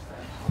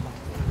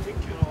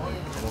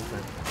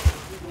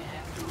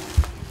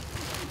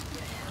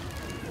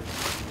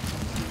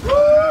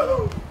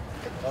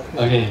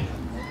 Okay,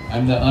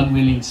 I'm the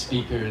unwilling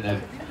speaker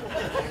that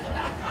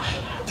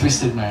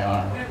twisted my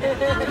arm.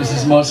 This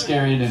is more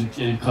scary than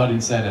getting caught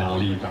inside a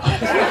haliba.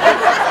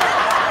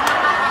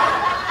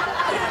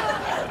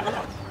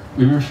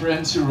 We were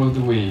friends who rode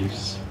the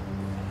waves.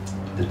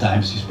 The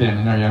times we spent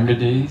in our younger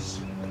days,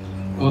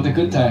 all the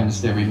good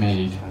times that we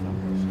made.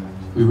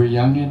 We were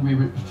young and we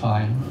were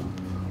fine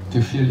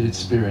to feel its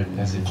spirit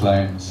as it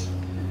climbs.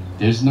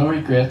 There's no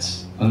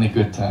regrets, only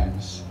good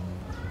times.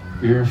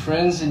 We were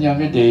friends in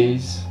younger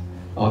days,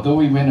 although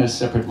we went our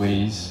separate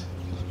ways.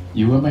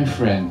 You were my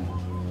friend,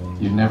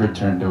 you never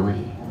turned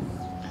away.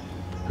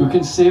 Who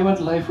can say what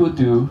life will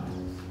do?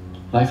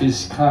 Life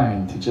is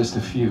kind to just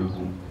a few.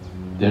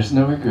 There's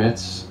no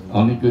regrets,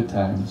 only good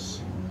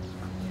times.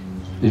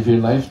 Live your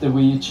life the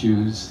way you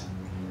choose.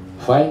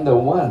 Find the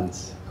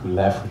ones who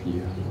laugh with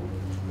you.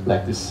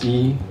 Like the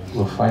sea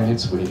will find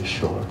its way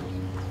ashore.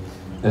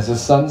 As the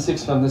sun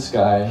sinks from the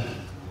sky,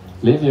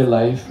 live your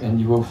life and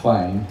you will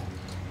find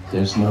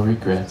there's no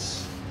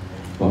regrets,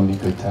 only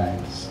good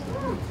times.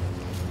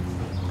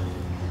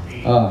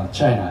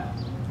 China.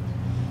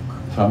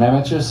 From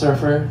amateur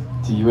surfer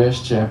to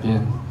US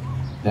champion,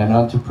 then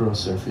on to pro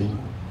surfing,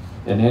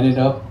 and ended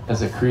up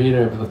as a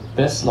creator of the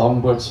best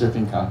longboard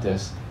surfing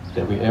contest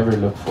that we ever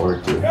looked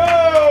forward to.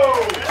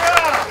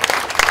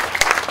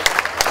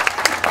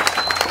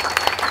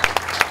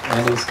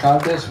 And his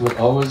contest will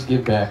always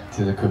give back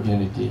to the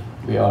community.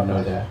 We all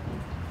know that.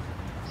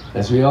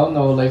 As we all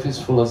know, life is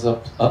full of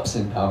ups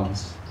and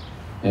downs,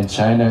 and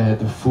China had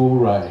the full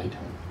ride.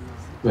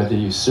 Whether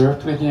you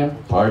surfed with him,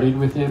 partied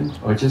with him,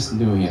 or just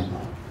knew him,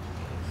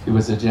 he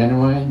was a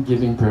genuine,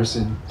 giving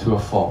person to a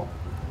fault.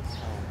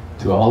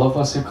 To all of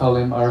us who call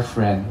him our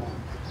friend,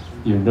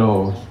 you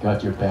know he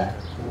got your back.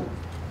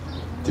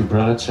 To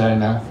Brother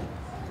China,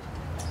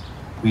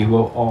 we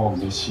will all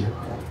miss you.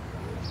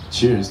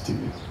 Cheers to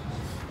you.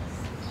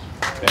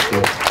 Thank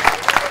you.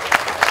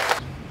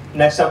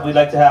 Next up, we'd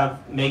like to have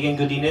Megan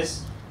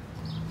Godinez,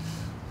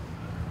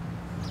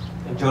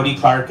 and Jody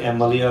Clark, and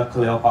Malia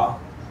Kaleopa.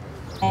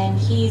 And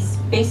he's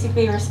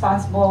basically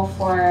responsible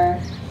for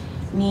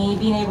me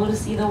being able to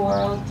see the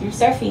world through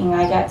surfing.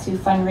 I got to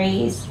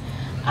fundraise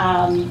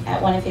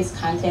at one of his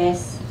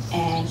contests,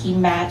 and he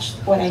matched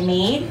what I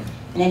made,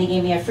 and then he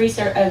gave me a free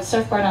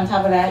surfboard on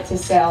top of that to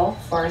sell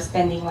for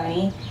spending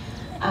money,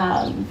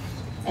 and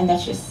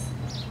that's just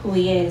who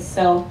he is.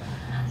 So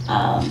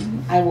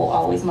I will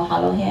always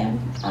mahalo him.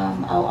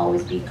 I'll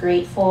always be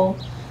grateful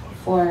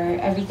for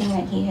everything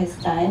that he has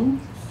done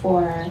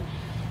for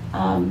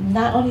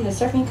not only the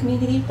surfing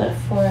community, but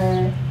for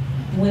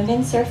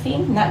women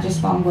surfing, not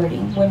just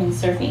longboarding, women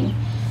surfing.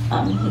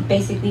 He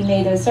basically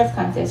made a surf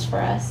contest for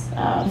us.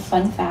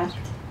 Fun fact,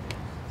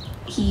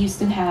 he used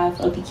to have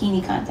a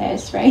bikini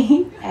contest,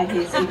 right, at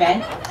his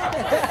event.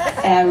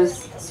 And I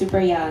was super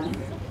young.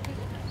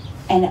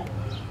 And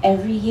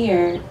every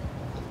year,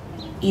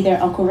 either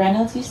Uncle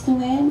Reynolds used to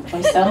win,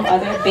 or some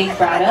other big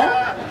brother,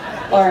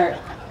 or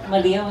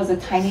Malia was a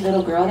tiny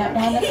little girl that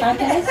won the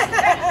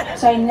contest.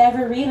 So I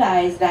never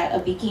realized that a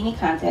bikini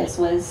contest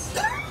was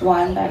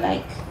won by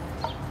like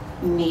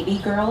maybe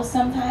girls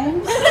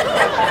sometimes.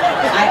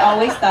 I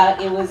always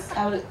thought it was,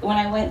 when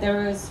I went,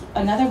 there was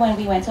another one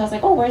we went to, I was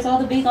like, oh, where's all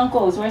the big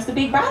uncles? Where's the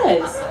big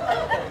brothers?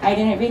 I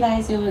didn't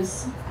realize it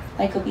was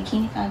like a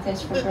bikini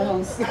contest for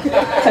girls.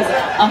 Because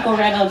Uncle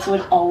Reynolds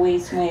would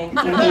always win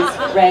in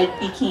his red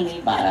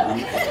bikini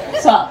bottom.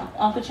 So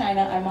Uncle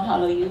China, I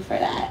mahalo you for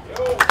that.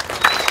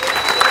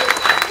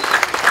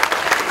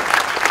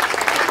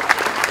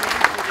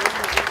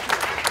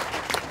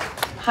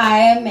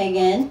 Hi, I'm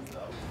Megan.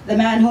 The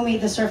man who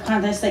made the surf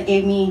contest that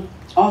gave me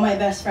all my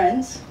best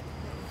friends.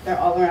 They're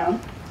all around.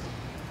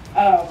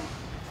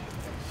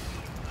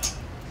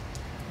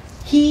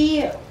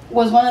 He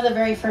was one of the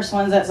very first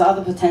ones that saw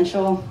the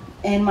potential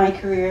in my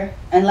career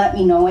and let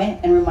me know it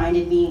and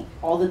reminded me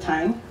all the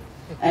time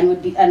and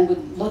would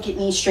look at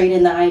me straight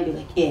in the eye and be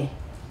like, "Yeah,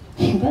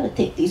 you better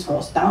take these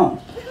girls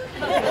down."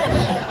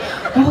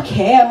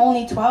 Okay, I'm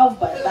only 12,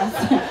 but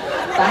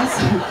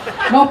that's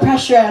no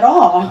pressure at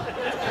all.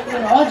 You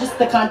know, just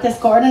the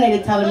contest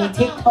coordinator telling me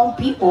take down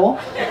people.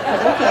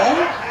 But okay.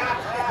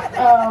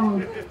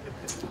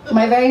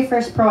 My very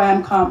first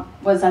Pro-Am comp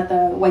was at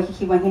the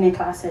Wahine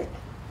Classic,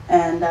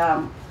 and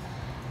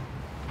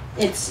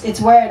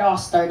it's where it all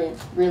started.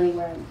 Really,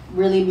 where I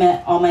really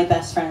met all my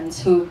best friends.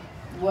 Who,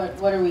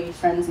 what are we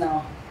friends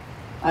now?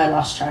 I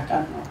lost track.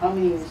 I don't know how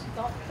many years.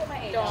 Don't put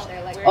my age out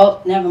there. Like, oh,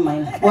 never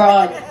mind. We're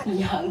all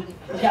young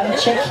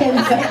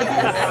chickens, I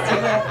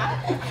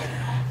guess.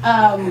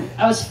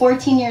 I was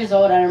 14 years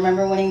old. I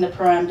remember winning the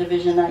Pro-Am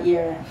division that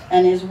year,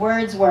 and his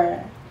words were,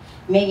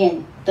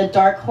 "Megan, the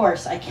dark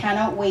horse, I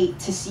cannot wait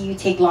to see you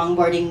take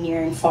longboarding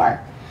near and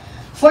far."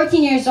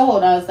 14 years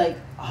old, I was like,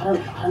 I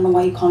don't know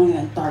why you calling me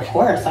a dark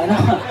horse. I know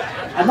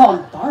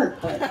I'm dark,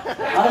 but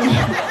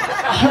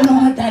I don't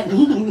know what that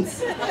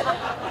means.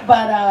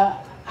 But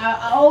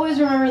I always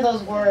remember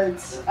those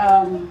words.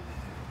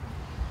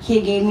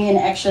 He gave me an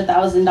extra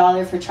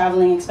 $1,000 for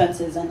traveling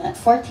expenses, and at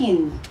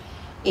 14,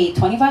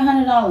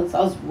 $2,500. I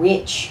was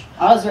rich.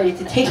 I was ready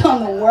to take on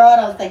the world.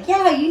 I was like,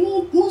 yeah, you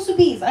need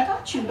musubis. I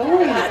got you. Don't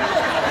worry.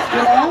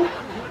 You know?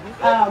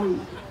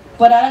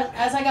 But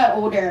as I got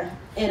older,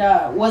 it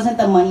wasn't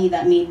the money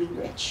that made me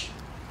rich.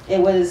 It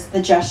was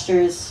the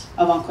gestures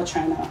of Uncle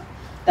China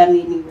that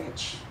made me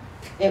rich.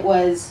 It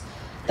was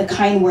the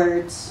kind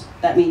words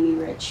that made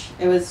me rich.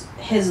 It was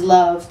his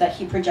love that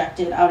he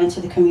projected out into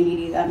the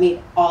community that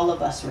made all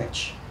of us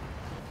rich.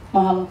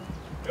 Mahalo.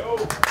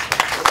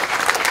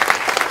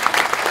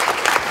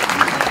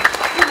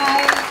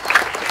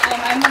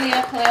 I'm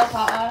Malia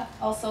Kaleopa'a,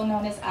 also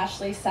known as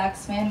Ashley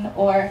Saxman,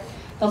 or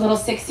the little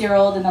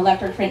 6-year-old in the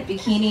leopard print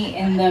bikini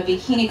in the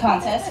bikini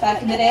contest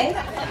back in the day.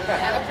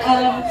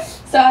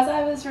 So as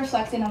I was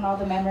reflecting on all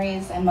the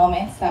memories and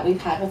moments that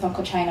we've had with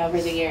Uncle China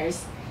over the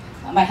years,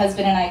 my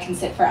husband and I can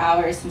sit for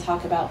hours and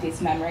talk about these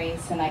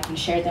memories, and I can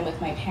share them with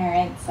my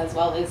parents as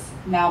well as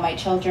now my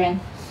children.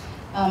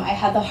 I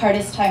had the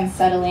hardest time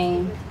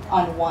settling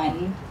on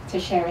one to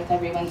share with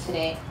everyone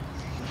today.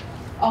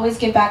 Always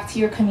give back to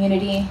your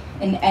community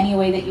in any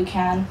way that you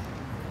can.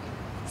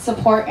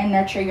 Support and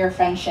nurture your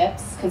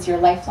friendships, because your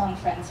lifelong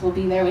friends will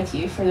be there with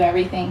you for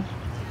everything.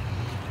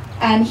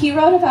 And he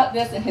wrote about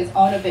this in his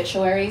own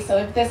obituary, so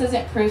if this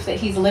isn't proof that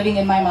he's living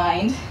in my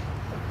mind,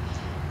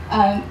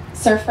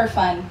 surf for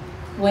fun.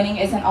 Winning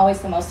isn't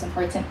always the most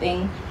important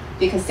thing,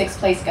 because 6th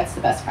place gets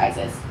the best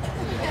prizes.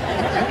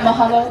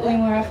 Mahalo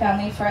Uemura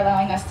family for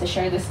allowing us to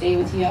share this day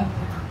with you.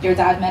 Your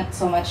dad meant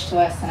so much to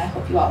us, and I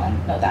hope you all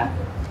know that.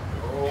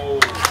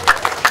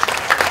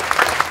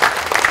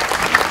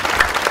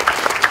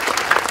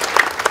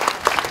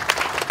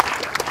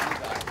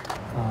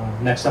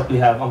 Next up, we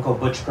have Uncle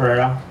Butch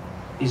Pereira.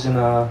 He's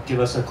gonna give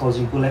us a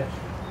closing bullet.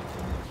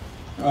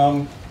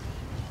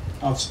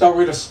 I'll start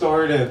with a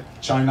story that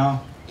China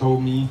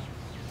told me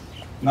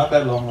not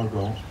that long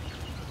ago.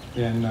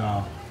 And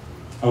I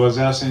was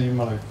asking him,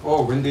 like,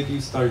 oh, when did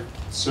you start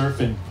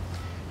surfing?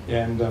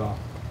 And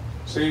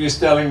so he was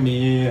telling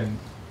me,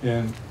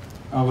 and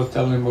I was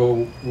telling him,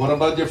 well, what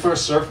about your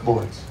first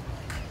surfboards?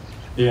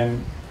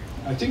 And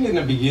I think in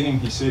the beginning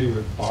he said he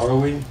was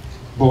borrowing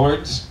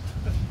boards.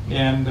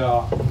 And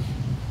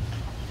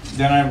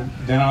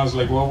then I was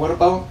like, well, what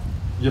about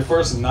your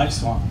first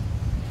nice one?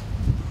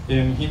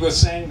 And he was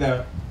saying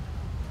that,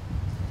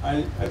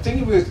 I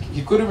think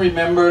he couldn't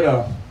remember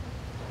the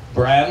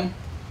brand,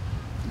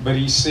 but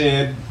he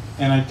said,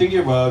 and I think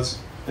it was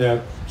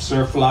that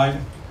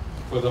Surfline,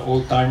 for the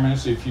old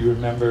timers, if you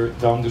remember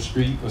down the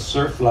street, was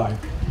Surfline.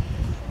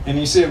 And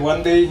he said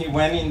one day he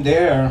went in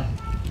there,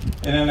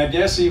 and then I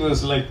guess he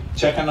was like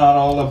checking out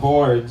all the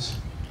boards,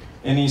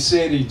 and he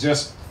said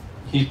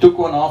he took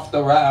one off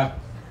the rack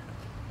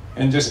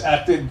and just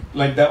acted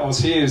like that was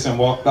his and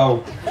walked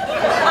out.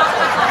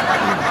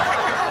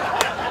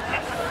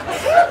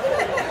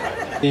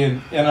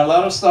 And a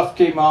lot of stuff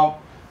came out.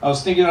 I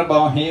was thinking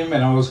about him,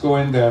 and I was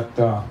going that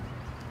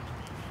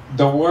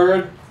the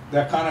word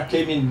that kind of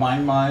came in my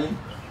mind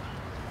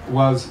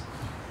was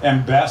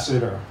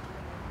ambassador.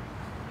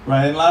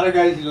 Right? And a lot of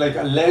guys like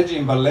a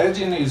legend, but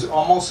legend is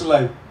almost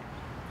like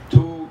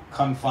too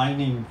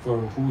confining for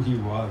who he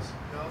was.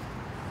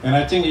 And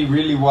I think he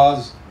really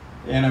was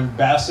an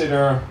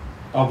ambassador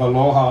of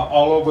aloha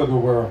all over the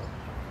world.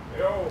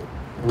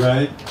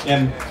 Right?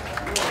 And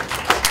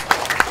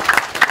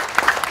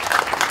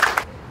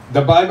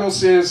the Bible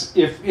says,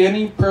 if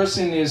any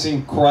person is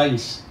in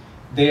Christ,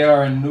 they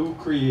are a new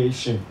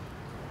creation.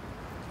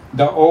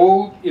 The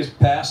old is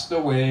passed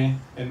away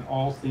and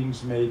all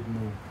things made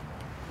new.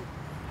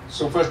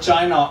 So for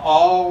China,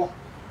 all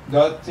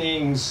the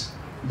things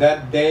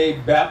that day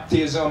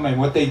baptism, and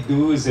what they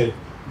do is they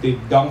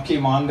dunk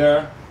him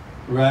under,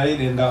 right?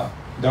 And the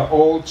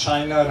old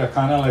China, the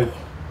kind of like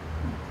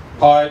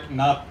part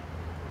not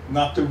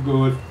too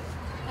good,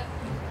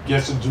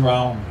 gets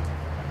drowned,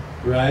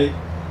 right?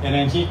 And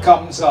then he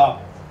comes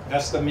up.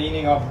 That's the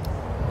meaning of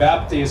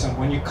baptism.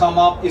 When you come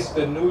up, it's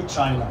the new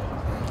China.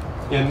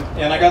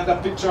 And I got the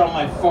picture on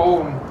my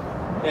phone,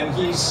 and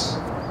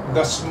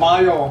the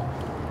smile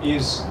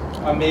is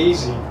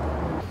amazing.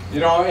 You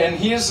know, and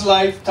his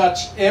life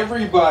touched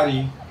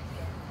everybody.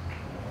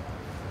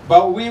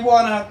 But we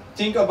want to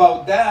think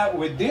about that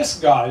with this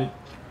guy,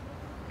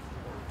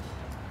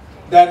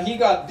 that he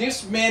got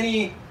this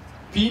many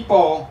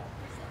people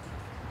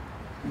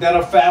that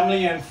are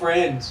family and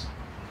friends.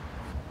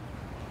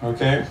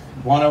 Okay,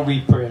 why don't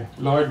we pray?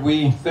 Lord,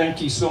 we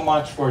thank you so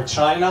much for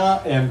China,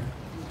 and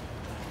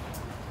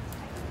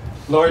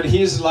Lord,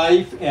 his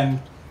life and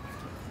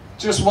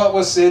just what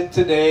was said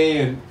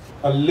today, and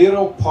a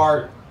little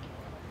part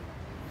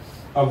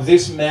of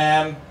this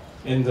man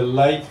in the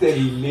life that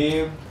he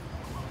lived.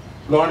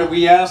 Lord,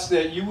 we ask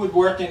that you would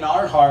work in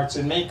our hearts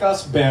and make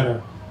us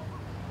better.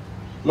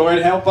 Lord,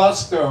 help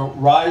us to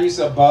rise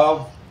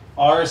above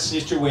our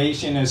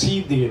situation as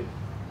he did.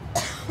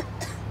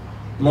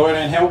 Lord,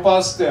 and help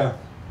us to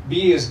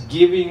be as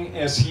giving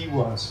as he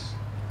was.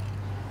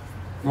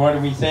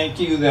 Lord, we thank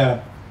you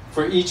that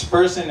for each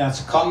person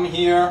that's come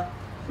here,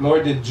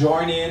 Lord, to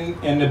join in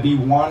and to be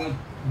one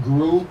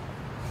group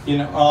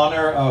in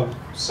honor of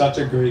such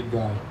a great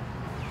God.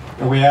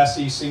 And we ask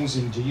these things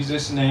in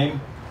Jesus' name.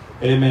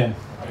 Amen.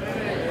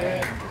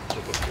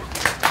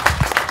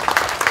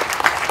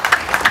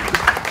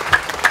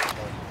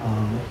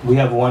 We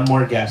have one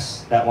more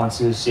guest that wants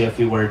to say a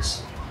few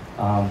words.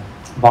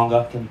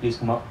 Bonga, can you please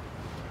come up?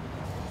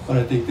 But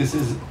I think this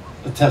is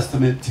a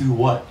testament to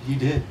what he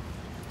did.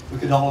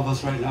 Look at all of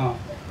us right now.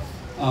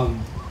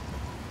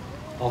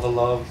 All the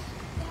love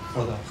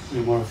for the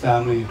Uemura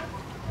family,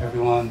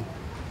 everyone.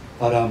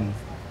 But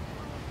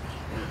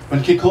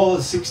when Keyhole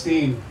was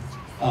 16,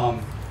 I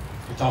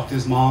talked to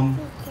his mom.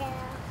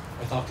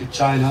 I talked to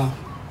China.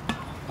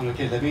 I'm like,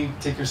 okay, let me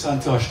take your son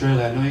to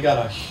Australia. I know you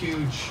got a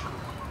huge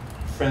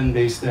friend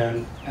base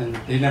there, and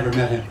they never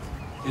met him.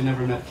 They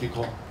never met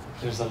Keyhole.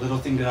 There's a little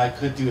thing that I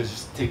could do is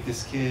just take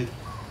this kid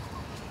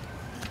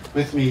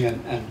with me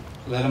and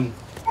let him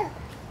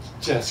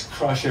just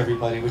crush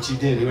everybody, which he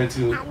did. He went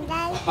to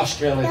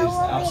Australia, just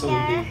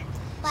absolutely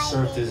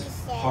surfed his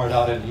heart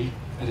out, and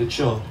it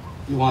showed.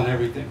 He won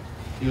everything.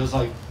 He was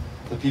like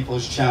the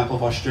people's champ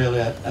of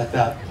Australia at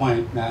that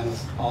point, man. It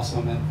was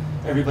awesome, and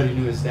everybody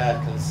knew his dad.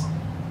 Because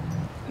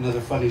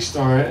another funny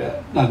story,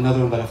 not another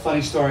one, but a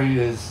funny story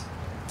is,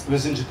 he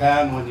was in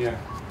Japan one year,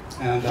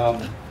 and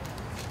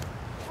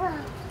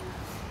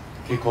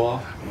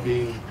Keyhole,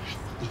 being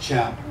the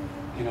champ,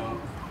 you know,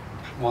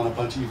 won a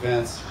bunch of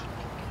events,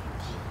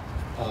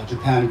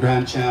 Japan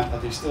Grand Champ,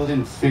 but they still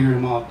didn't figure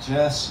him out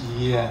just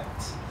yet.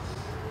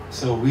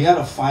 So we had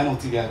a final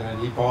together, and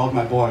he borrowed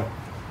my board.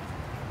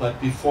 But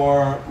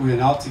before we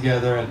went out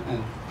together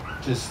and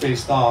just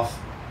faced off,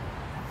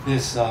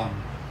 this the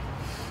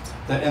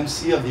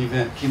MC of the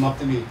event came up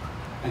to me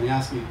and he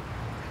asked me,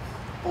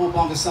 "Oh,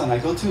 Bonga-san, I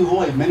go to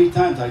Hawaii many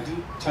times. I do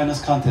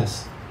China's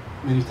contests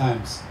many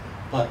times,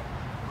 but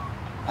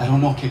I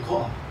don't know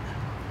Keyhole.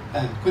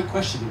 And quick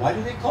question, why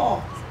do they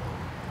call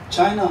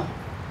China,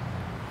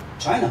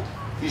 China?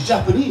 He's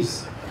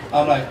Japanese."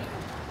 I'm like,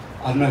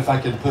 I don't know if I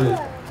can put it,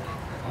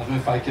 I don't know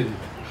if you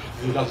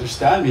would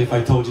understand me if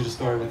I told you the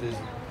story with his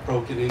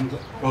broken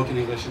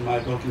English and my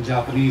broken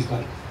Japanese,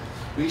 but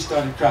we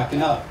started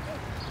cracking up.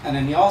 And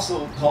then he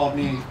also called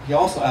me, he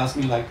also asked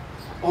me like,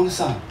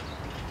 "Bonga-san,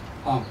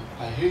 I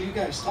hear you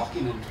guys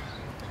talking, and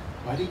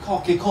why do you call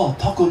Keyhole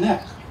Taco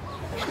Neck?"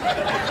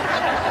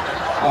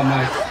 I'm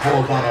like,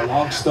 oh, about a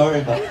long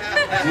story, but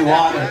if you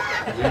want it,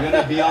 you're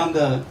gonna be on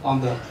the,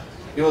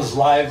 it was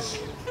live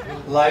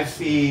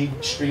feed,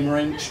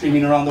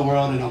 streaming around the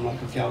world, and I'm like,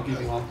 okay, I'll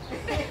give you one.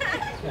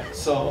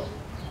 So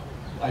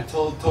I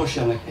told Toshi,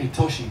 I'm like, hey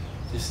Toshi,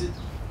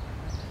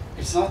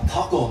 it's not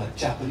taco like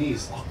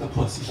Japanese,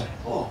 octopus. He's like,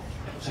 oh,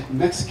 it's like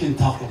Mexican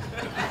taco.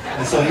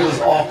 And so he was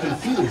all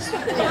confused. He was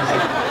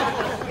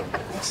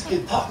like,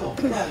 Mexican taco?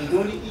 Yeah, you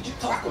don't eat your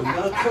taco, you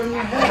gotta turn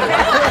your head.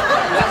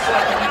 And that's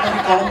why everybody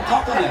call him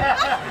taco neck.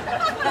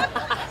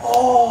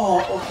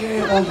 Oh,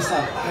 okay,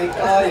 Bonga-san, I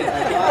got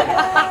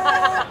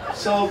it.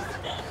 So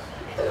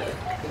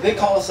they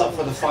call us up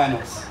for the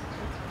finals,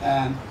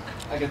 and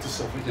I get to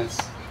surf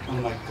against one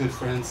of my good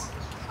friends.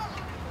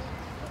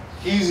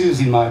 He's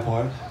using my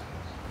board.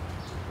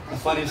 The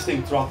funniest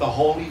thing, throughout the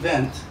whole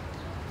event,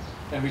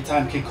 every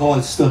time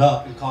Keyhole stood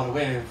up and caught a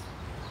wave,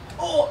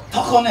 oh,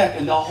 taco neck,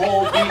 and the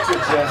whole beach would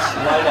just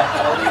light up.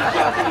 All these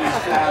Japanese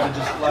fans would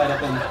just light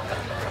up, and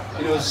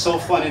it was so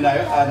funny. And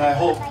I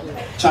hope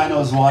China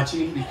was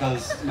watching,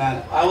 because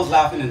man, I was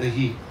laughing in the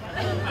heat.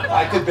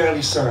 I could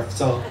barely surf.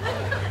 So,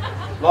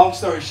 long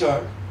story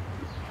short,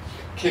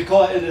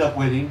 Keyhole ended up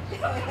winning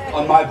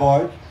on my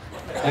board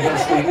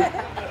against me.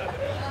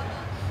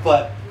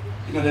 But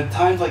you know, at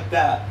times like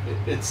that,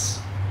 it's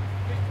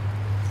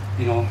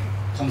you know,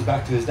 comes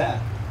back to his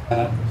dad.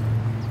 And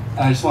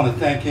I just want to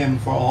thank him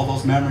for all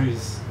those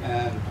memories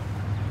and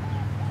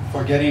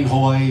for getting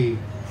Hawaii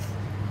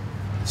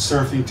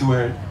surfing to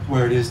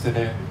where it is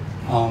today,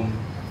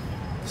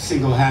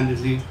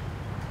 single-handedly.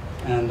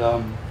 And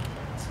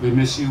we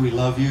miss you, we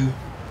love you,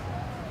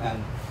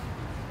 and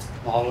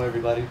mahalo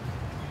everybody.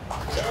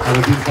 Have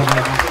a beautiful day.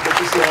 Don't forget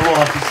to say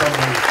aloha to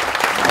somebody.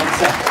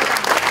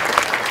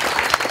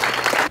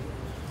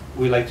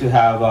 We'd like to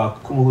have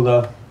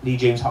Kumuhula Lee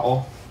James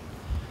Ha'o.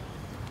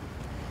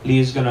 Lee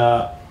is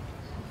gonna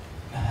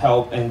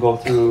help and go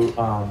through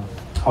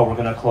how we're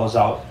gonna close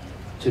out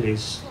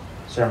today's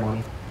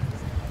ceremony.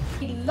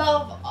 We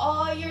love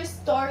all your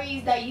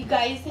stories that you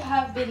guys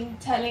have been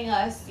telling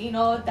us, you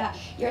know, that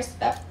your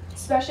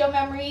special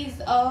memories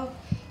of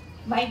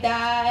my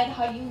dad,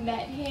 how you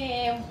met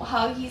him,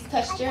 how he's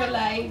touched your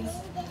lives.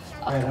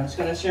 Alright, I'm just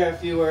gonna share a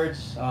few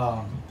words,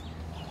 kind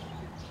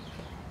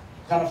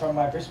of from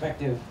my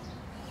perspective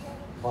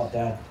about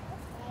Dad.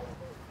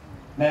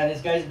 Man,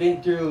 this guy's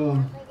been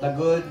through the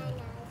good,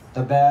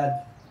 the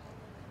bad,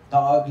 the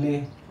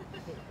ugly,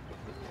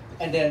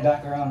 and then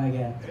back around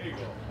again.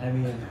 I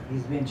mean,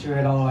 he's been through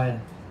it all, and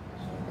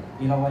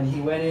you know, when he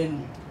went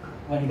in,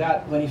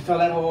 when he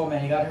fell at home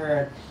and he got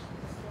hurt,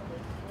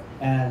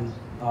 and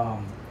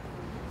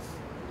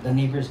the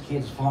neighbor's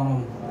kids found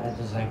him, I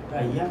was like,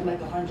 you have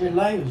like 100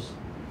 lives.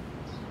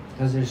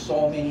 Because there's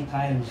so many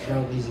times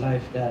throughout his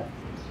life that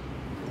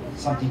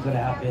something could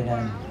have happened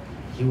and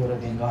he would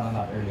have been gone a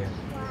lot earlier.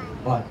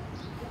 But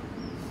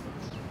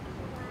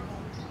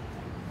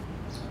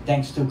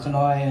thanks to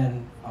Kanoe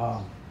and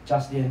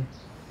Justin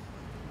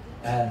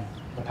and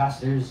the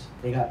pastors,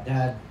 they got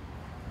Dad.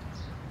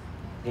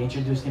 They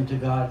introduced him to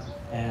God,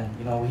 and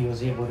you know, he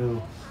was able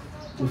to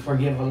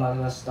forgive a lot of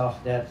the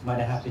stuff that might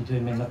have happened to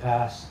him in the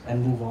past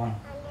and move on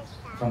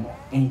from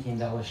anything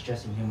that was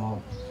stressing him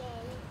out.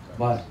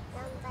 But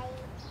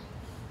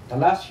the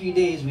last few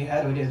days we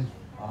had with him,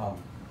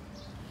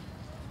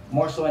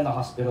 more so in the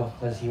hospital,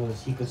 because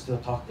he could still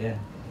talk then.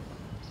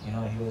 You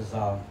know,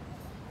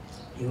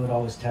 he would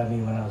always tell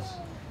me when I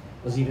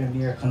was either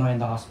me or Kanoe in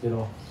the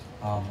hospital,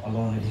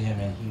 alone with him,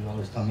 and he would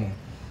always tell me,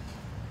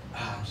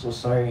 I'm so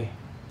sorry.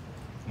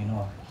 You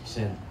know, he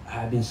said,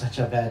 I've been such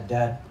a bad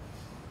dad.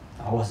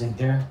 I wasn't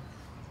there.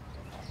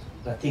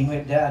 The thing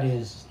with Dad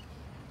is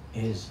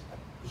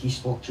he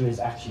spoke through his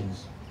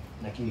actions.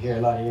 Like you hear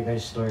a lot of your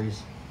guys'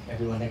 stories,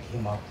 everyone that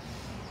came up.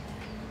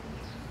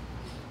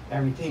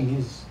 Everything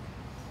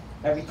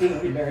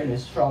we learn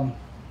is from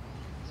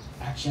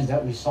actions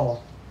that we saw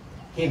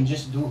him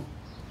just do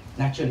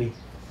naturally.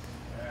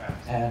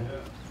 And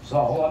so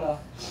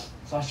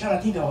I was trying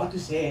to think of what to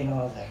say, and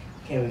I was like,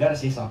 okay, we gotta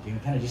say something. We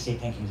can't just say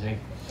thank yous, right?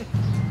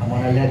 I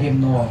wanna let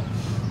him know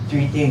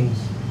three things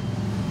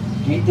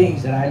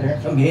that I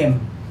learned from him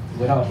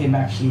without him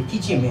actually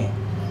teaching me.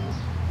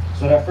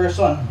 So the first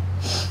one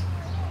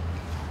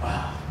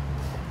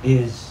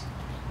is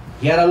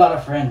he had a lot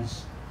of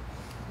friends,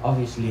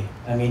 obviously.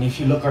 I mean, if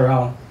you look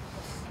around,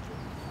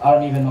 I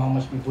don't even know how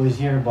much people is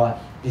here, but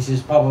this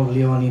is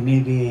probably only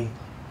maybe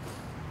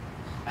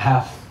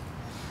half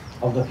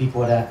of the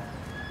people that,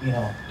 you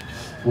know,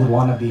 would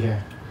want to be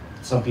here.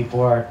 Some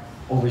people are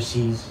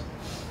overseas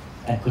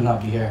and could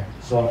not be here.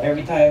 So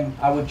every time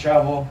I would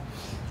travel,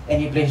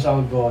 any place I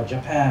would go,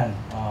 Japan,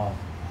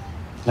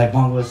 like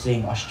Bongo was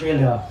saying,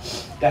 Australia,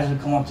 guys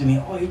would come up to me,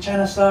 oh, you're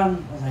China's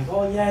son? I was like,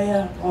 oh,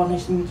 yeah, oh,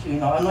 nice to meet you. You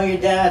know, I know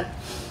your dad.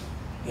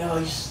 You know,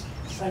 he's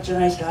such a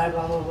nice guy,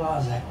 blah, blah, blah. I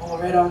was like, oh,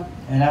 right on.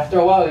 And after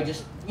a while, it's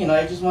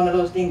just one of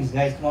those things.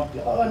 Guys come up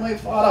to, oh, I know your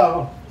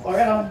father. Oh,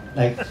 right on.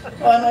 Like,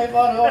 oh, I know your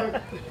father. Oh,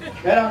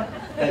 right on.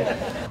 Like,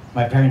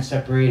 my parents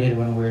separated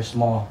when we were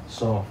small,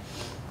 so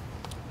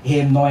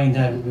him knowing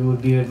that we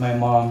would be with my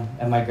mom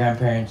and my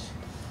grandparents,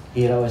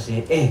 he'd always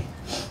say, hey,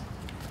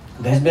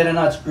 you guys better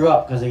not screw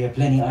up because I get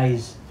plenty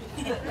eyes.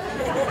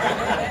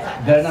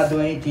 Better not do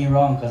anything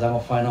wrong because I'm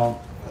going to find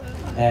out.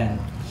 And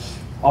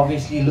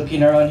obviously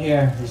looking around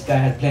here, this guy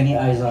had plenty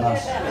eyes on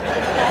us.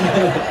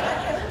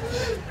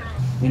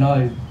 You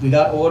know, we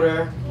got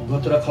older, we go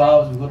to the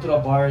clubs, we go to the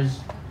bars.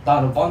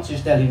 Now the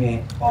bouncer's telling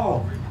me,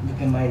 oh, look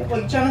at my, oh,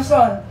 you China's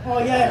son? Oh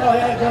yeah,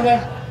 go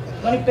there.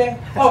 Money pay.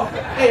 Oh,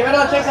 hey, right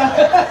on, check out.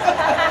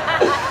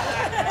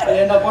 And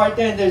then the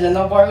bartenders and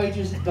the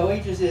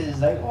waitresses is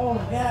like, oh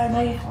yeah, I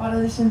know your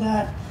father, this and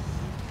that.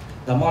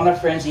 The amount of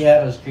friends he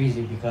had was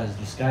crazy because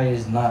this guy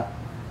is not,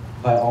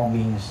 by all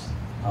means,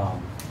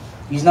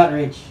 he's not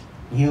rich.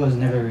 He was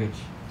never rich.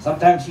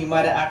 Sometimes he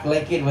might have acted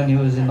like it when he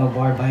was in the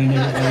bar buying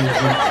everybody's drinks.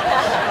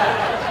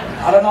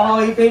 I don't know how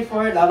he paid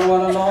for it, I don't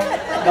want to know,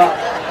 but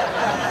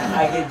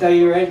I can tell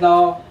you right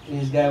now,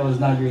 this guy was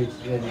not rich.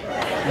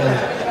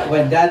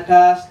 When Dad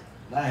passed,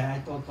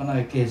 I told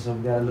Kanoe, okay, so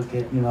we gotta look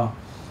at, you know,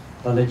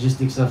 the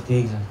logistics of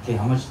things. Okay,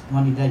 how much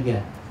money did Dad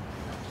get?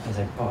 I was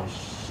like, oh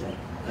shit.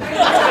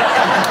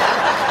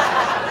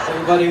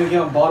 Everybody would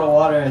give him a bottle of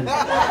water and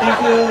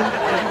thank you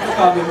for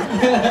coming.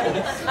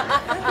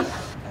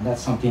 And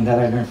that's something that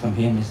I learned from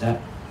him, is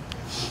that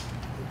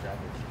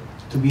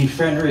to be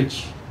friend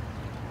rich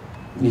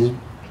is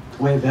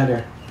way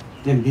better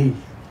them being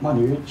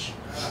money rich.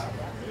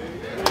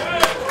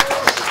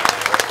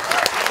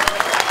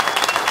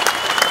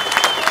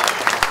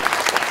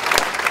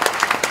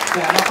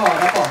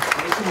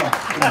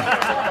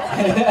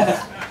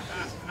 Yeah,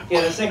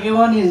 yeah, the second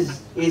one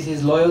is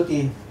his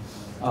loyalty.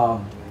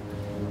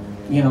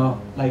 You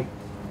know, like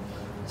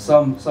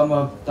some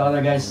of the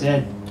other guys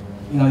said,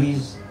 you know, he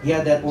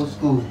had that old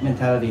school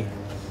mentality,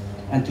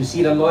 and to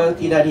see the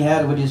loyalty that he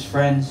had with his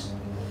friends.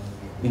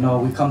 You know,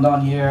 we come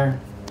down here,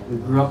 we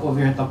grew up over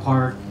here at the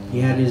park. He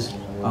had his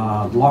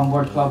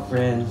Longboard Club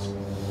friends,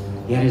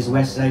 he had his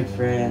West Side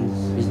friends,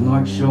 his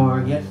North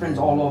Shore. He had friends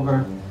all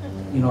over,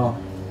 you know,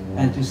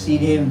 and to see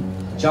him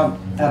jump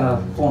at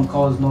a phone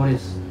call's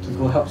notice to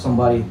go help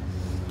somebody,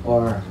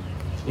 or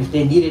if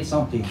they needed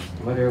something,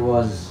 whether it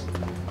was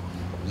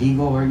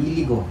legal or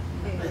illegal,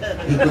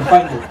 he could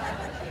find it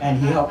and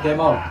he helped them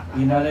out,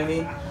 you know what I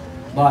mean?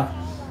 But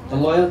the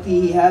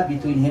loyalty he had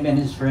between him and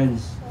his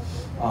friends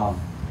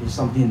is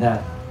something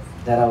that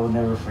I will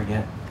never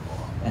forget.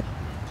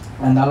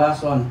 And the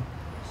last one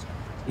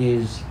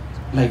is,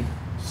 like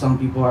some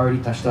people already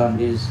touched on,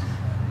 is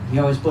he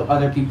always put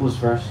other people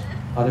first.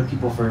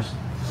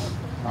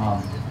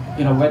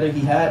 You know, whether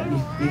he had,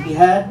 if he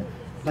had,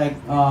 like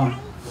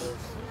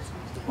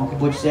Uncle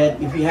Butch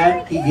said, if he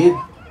had, he give.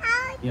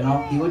 You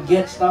know, he would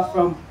get stuff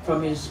from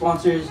his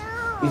sponsors.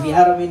 If he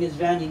had them in his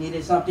van, he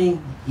needed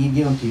something, he'd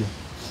give them to you.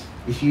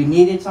 If you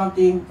needed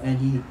something and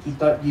he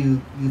thought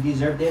you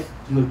deserved it,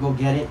 he would go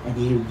get it and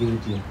he would give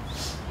it to you.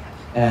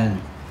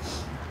 And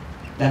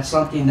that's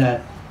something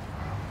that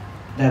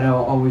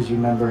I'll always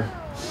remember.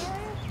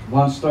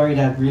 One story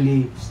that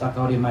really stuck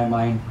out in my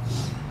mind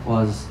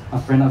was a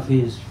friend of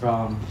his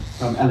from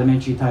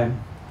elementary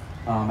time.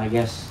 I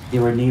guess they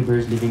were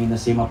neighbors living in the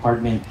same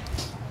apartment.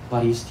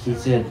 But he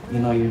said, you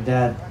know, your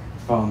dad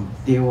from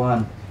day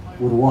one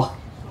would walk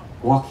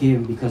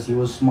him because he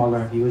was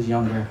smaller, he was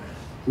younger.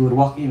 He would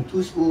walk him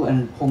to school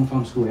and home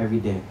from school every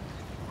day.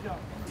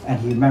 And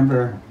he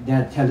remember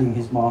dad telling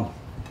his mom,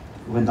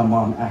 when the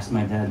mom asked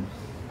my dad,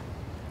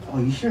 "Oh,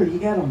 you sure you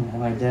got him?" And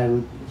my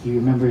dad, he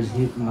remembers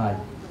my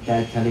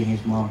dad telling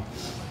his mom,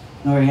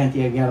 "No,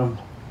 auntie, I got him."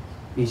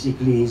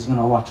 Basically, he's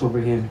gonna watch over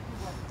him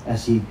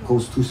as he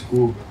goes to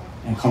school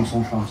and comes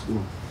home from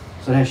school.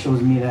 So that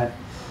shows me that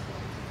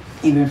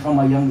even from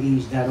a young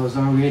age, Dad was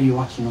already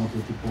watching over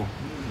people.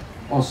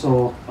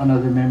 Also,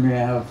 another memory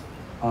I have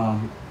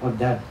of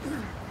Dad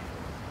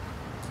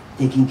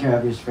taking care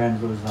of his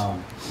friends was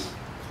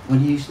when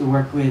he used to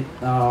work with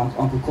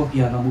Uncle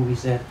Kopi on the movie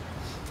set.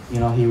 You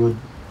know,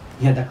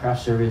 he had the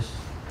craft service,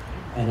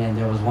 and then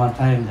there was one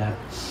time that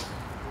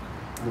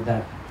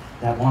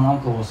one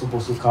uncle was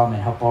supposed to come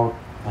and help out,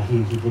 but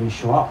he didn't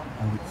show up.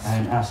 And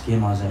I asked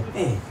him, I was like,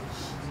 "Hey,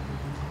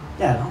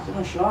 Dad, uncle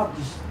don't show up,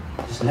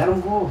 just let him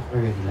go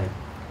already." Like,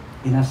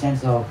 in a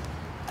sense of,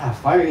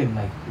 fire him.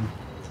 Like,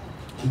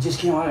 he just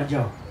came out of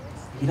jail.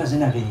 He doesn't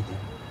have anything,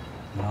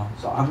 you know.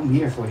 So I'm gonna be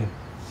here for him.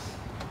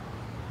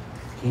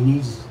 He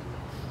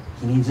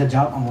needs a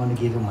job. I'm gonna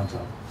give him a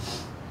job.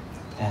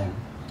 And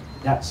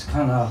that's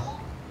kind of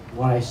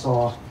what I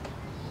saw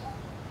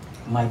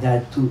my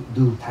dad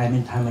do time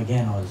and time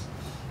again. Was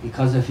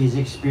because of his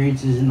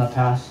experiences in the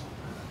past,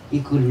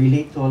 he could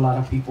relate to a lot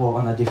of people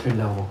on a different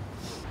level.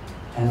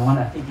 And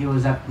I think it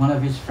was that one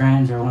of his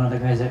friends or one of the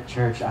guys at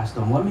church asked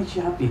him, "What makes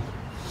you happy?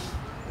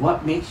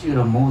 What makes you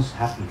the most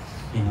happy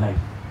in life?"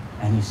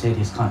 And he said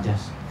his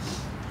contest.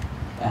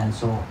 And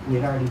so we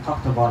had already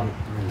talked about it.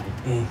 We were like,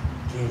 "Hey,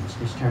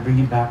 let's try to bring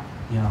it back.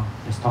 You know,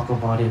 let's talk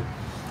about it.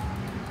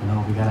 You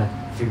know, we gotta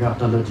figure out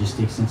the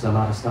logistics since a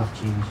lot of stuff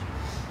changed."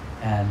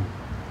 And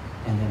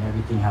then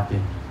everything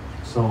happened.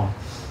 So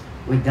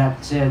with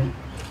that said,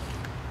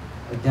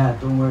 Dad,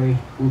 don't worry,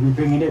 we'll be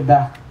bringing it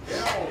back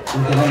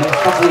within the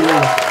next couple of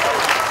years.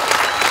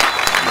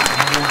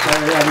 We'll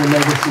carry on your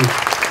legacy.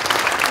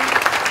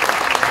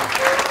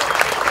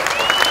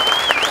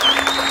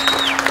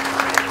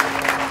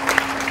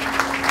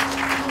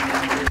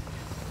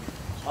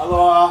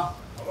 Aloha.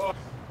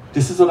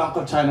 This is what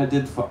Uncle China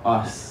did for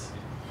us.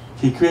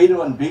 He created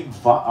one big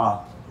va'a,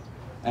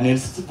 and in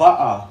this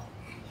va'a,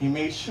 he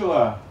made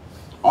sure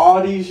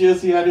all these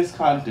years he had his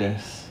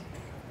contest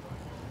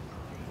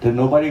that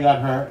nobody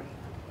got hurt.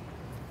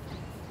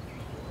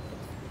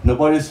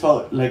 Nobody's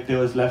felt like they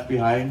was left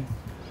behind.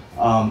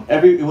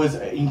 It was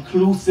an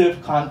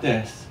inclusive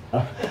contest.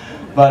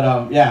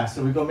 But yeah,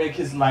 so we're gonna make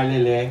his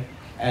mailele,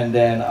 and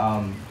then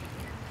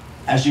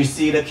as you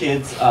see the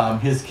kids,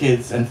 his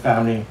kids and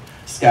family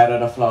scatter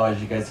the flowers,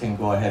 you guys can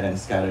go ahead and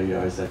scatter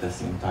yours at the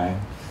same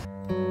time.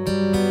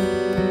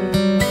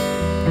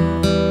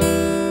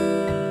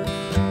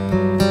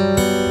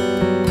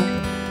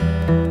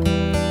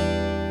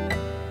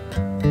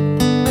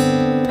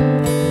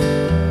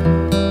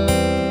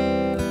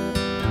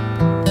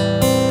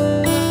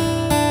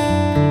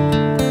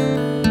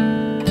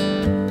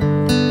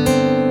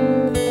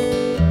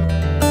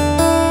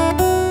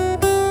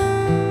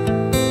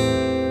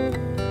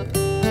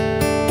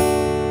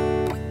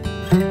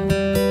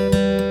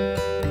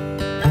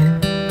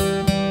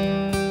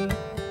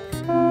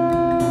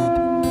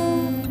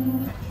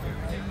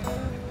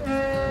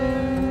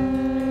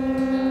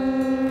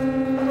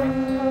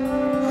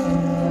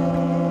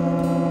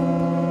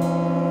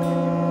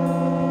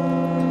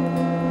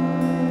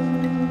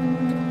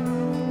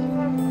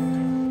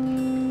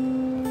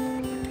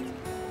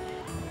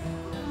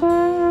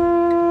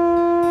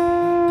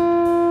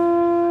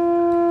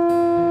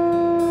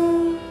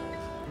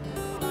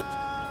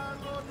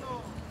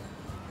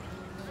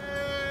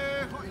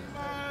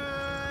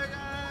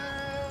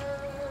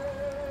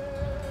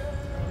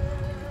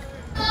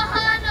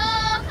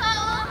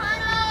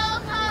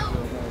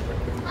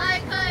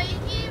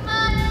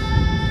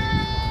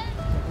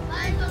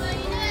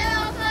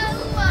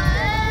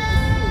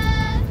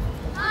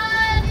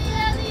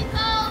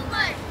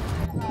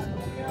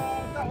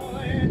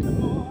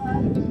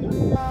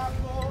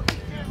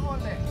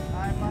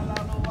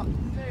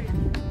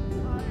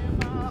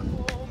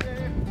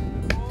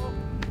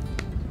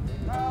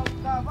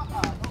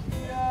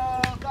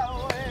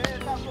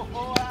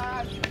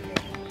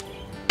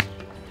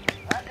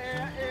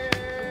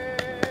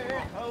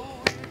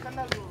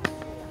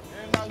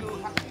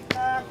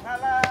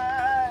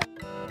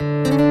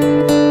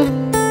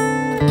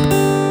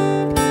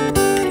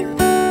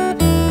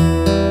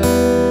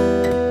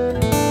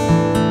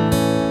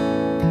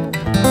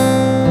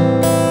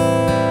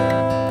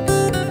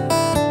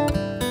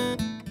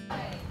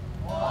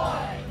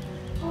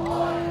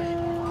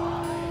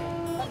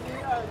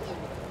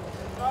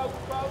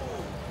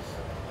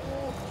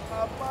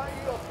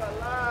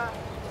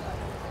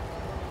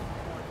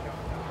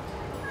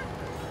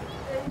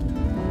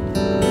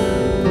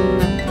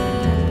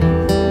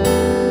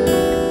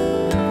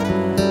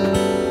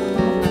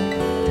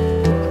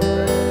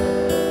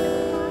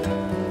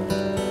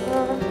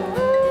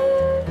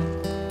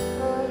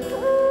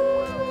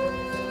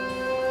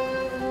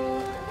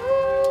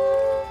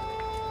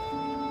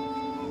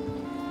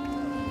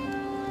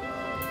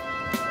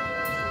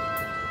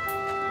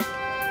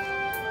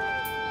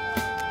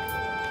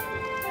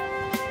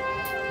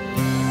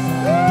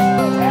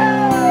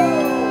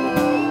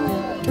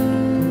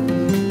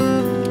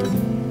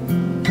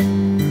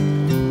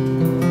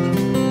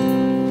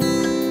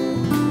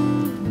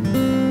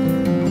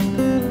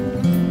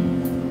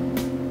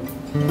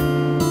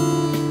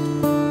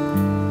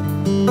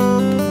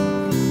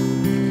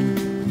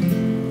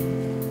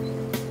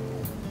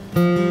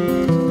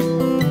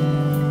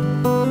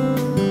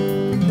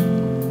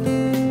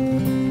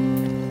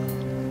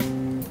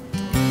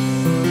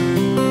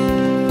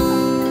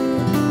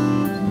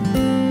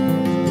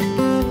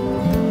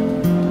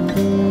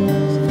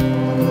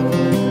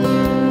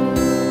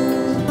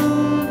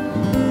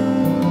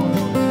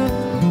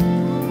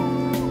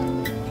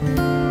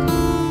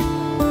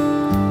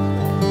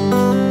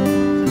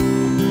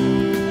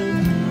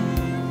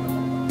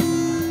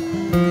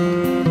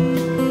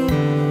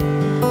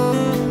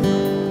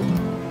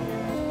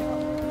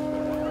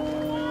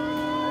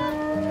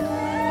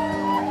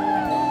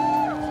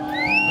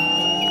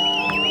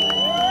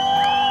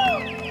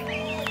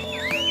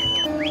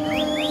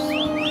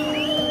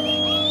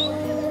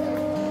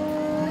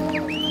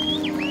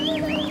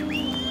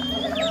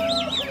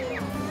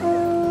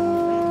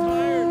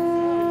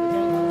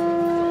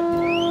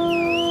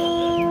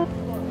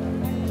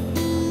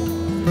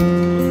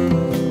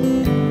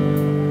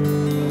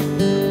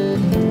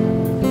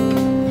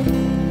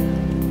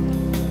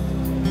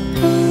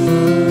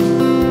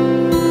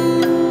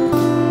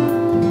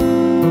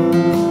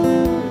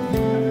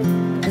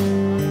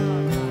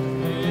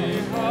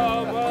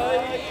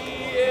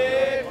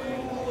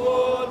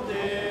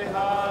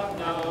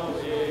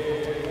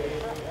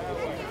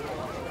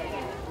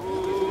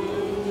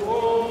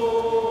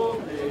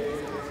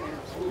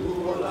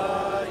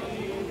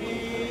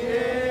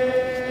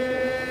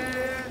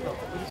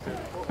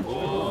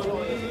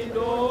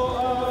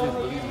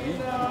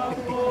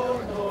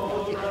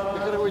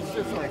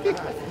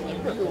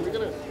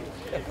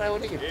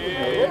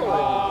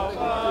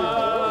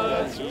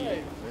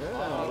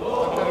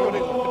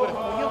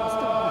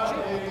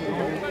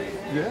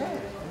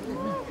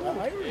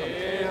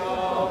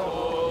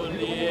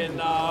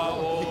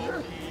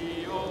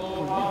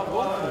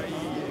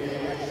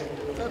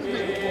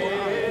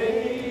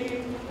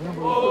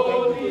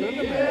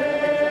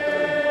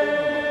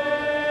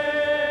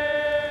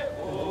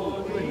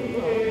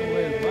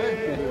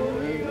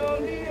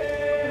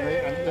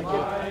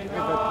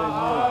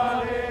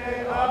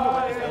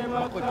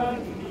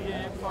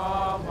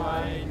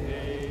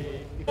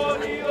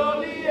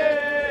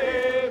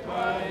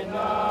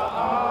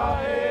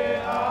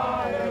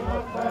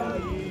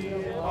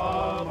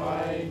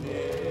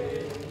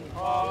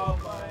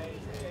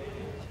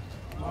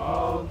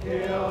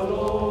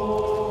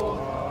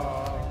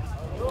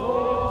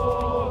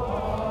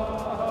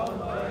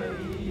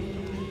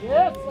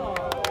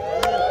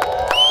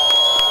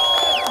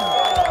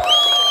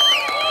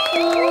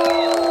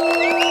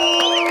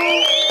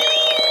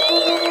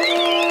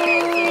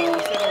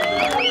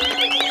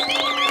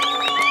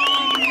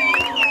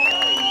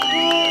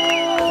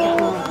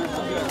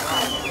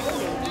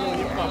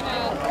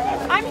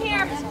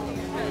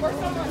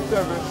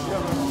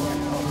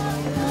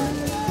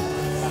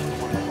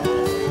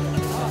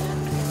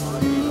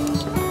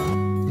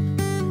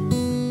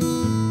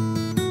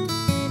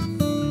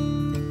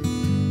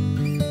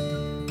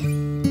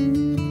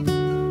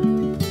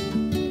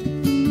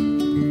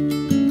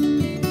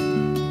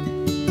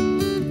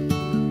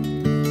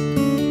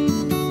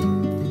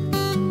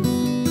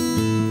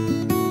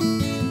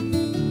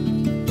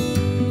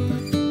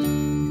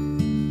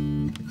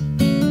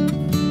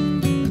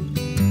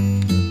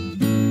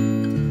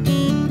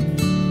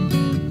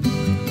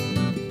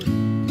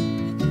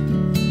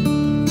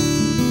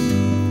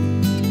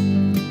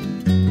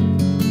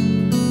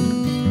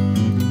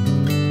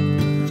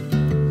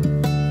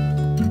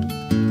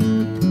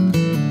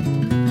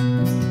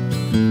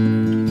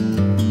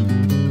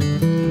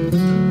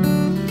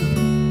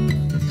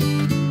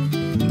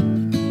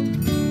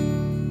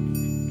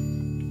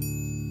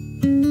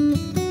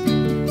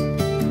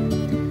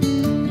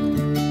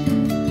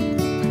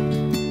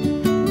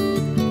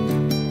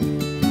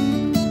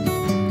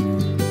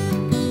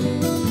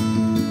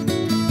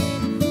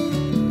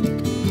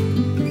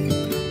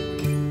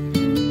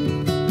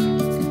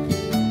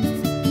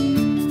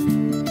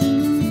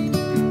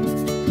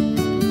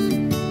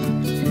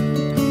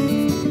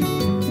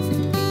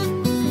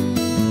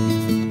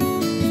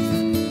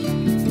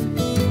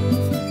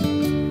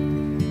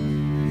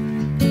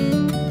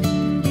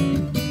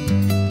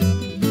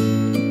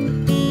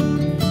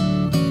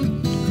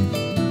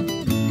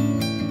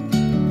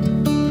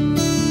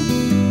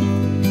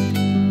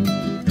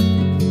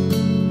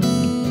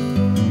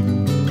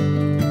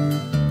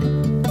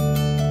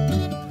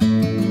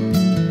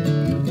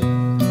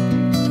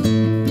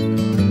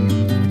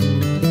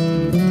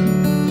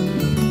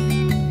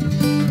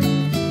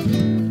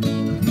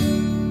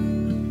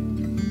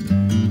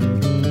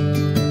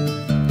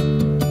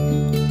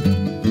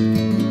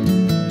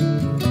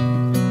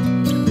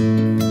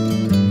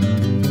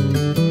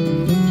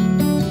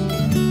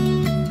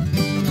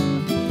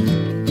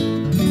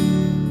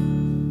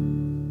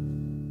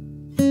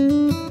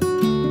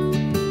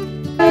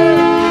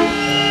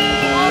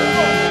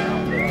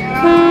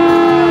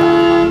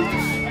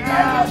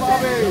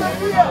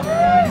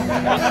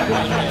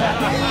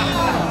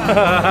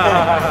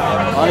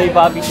 Only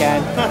Bobby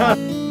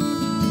can.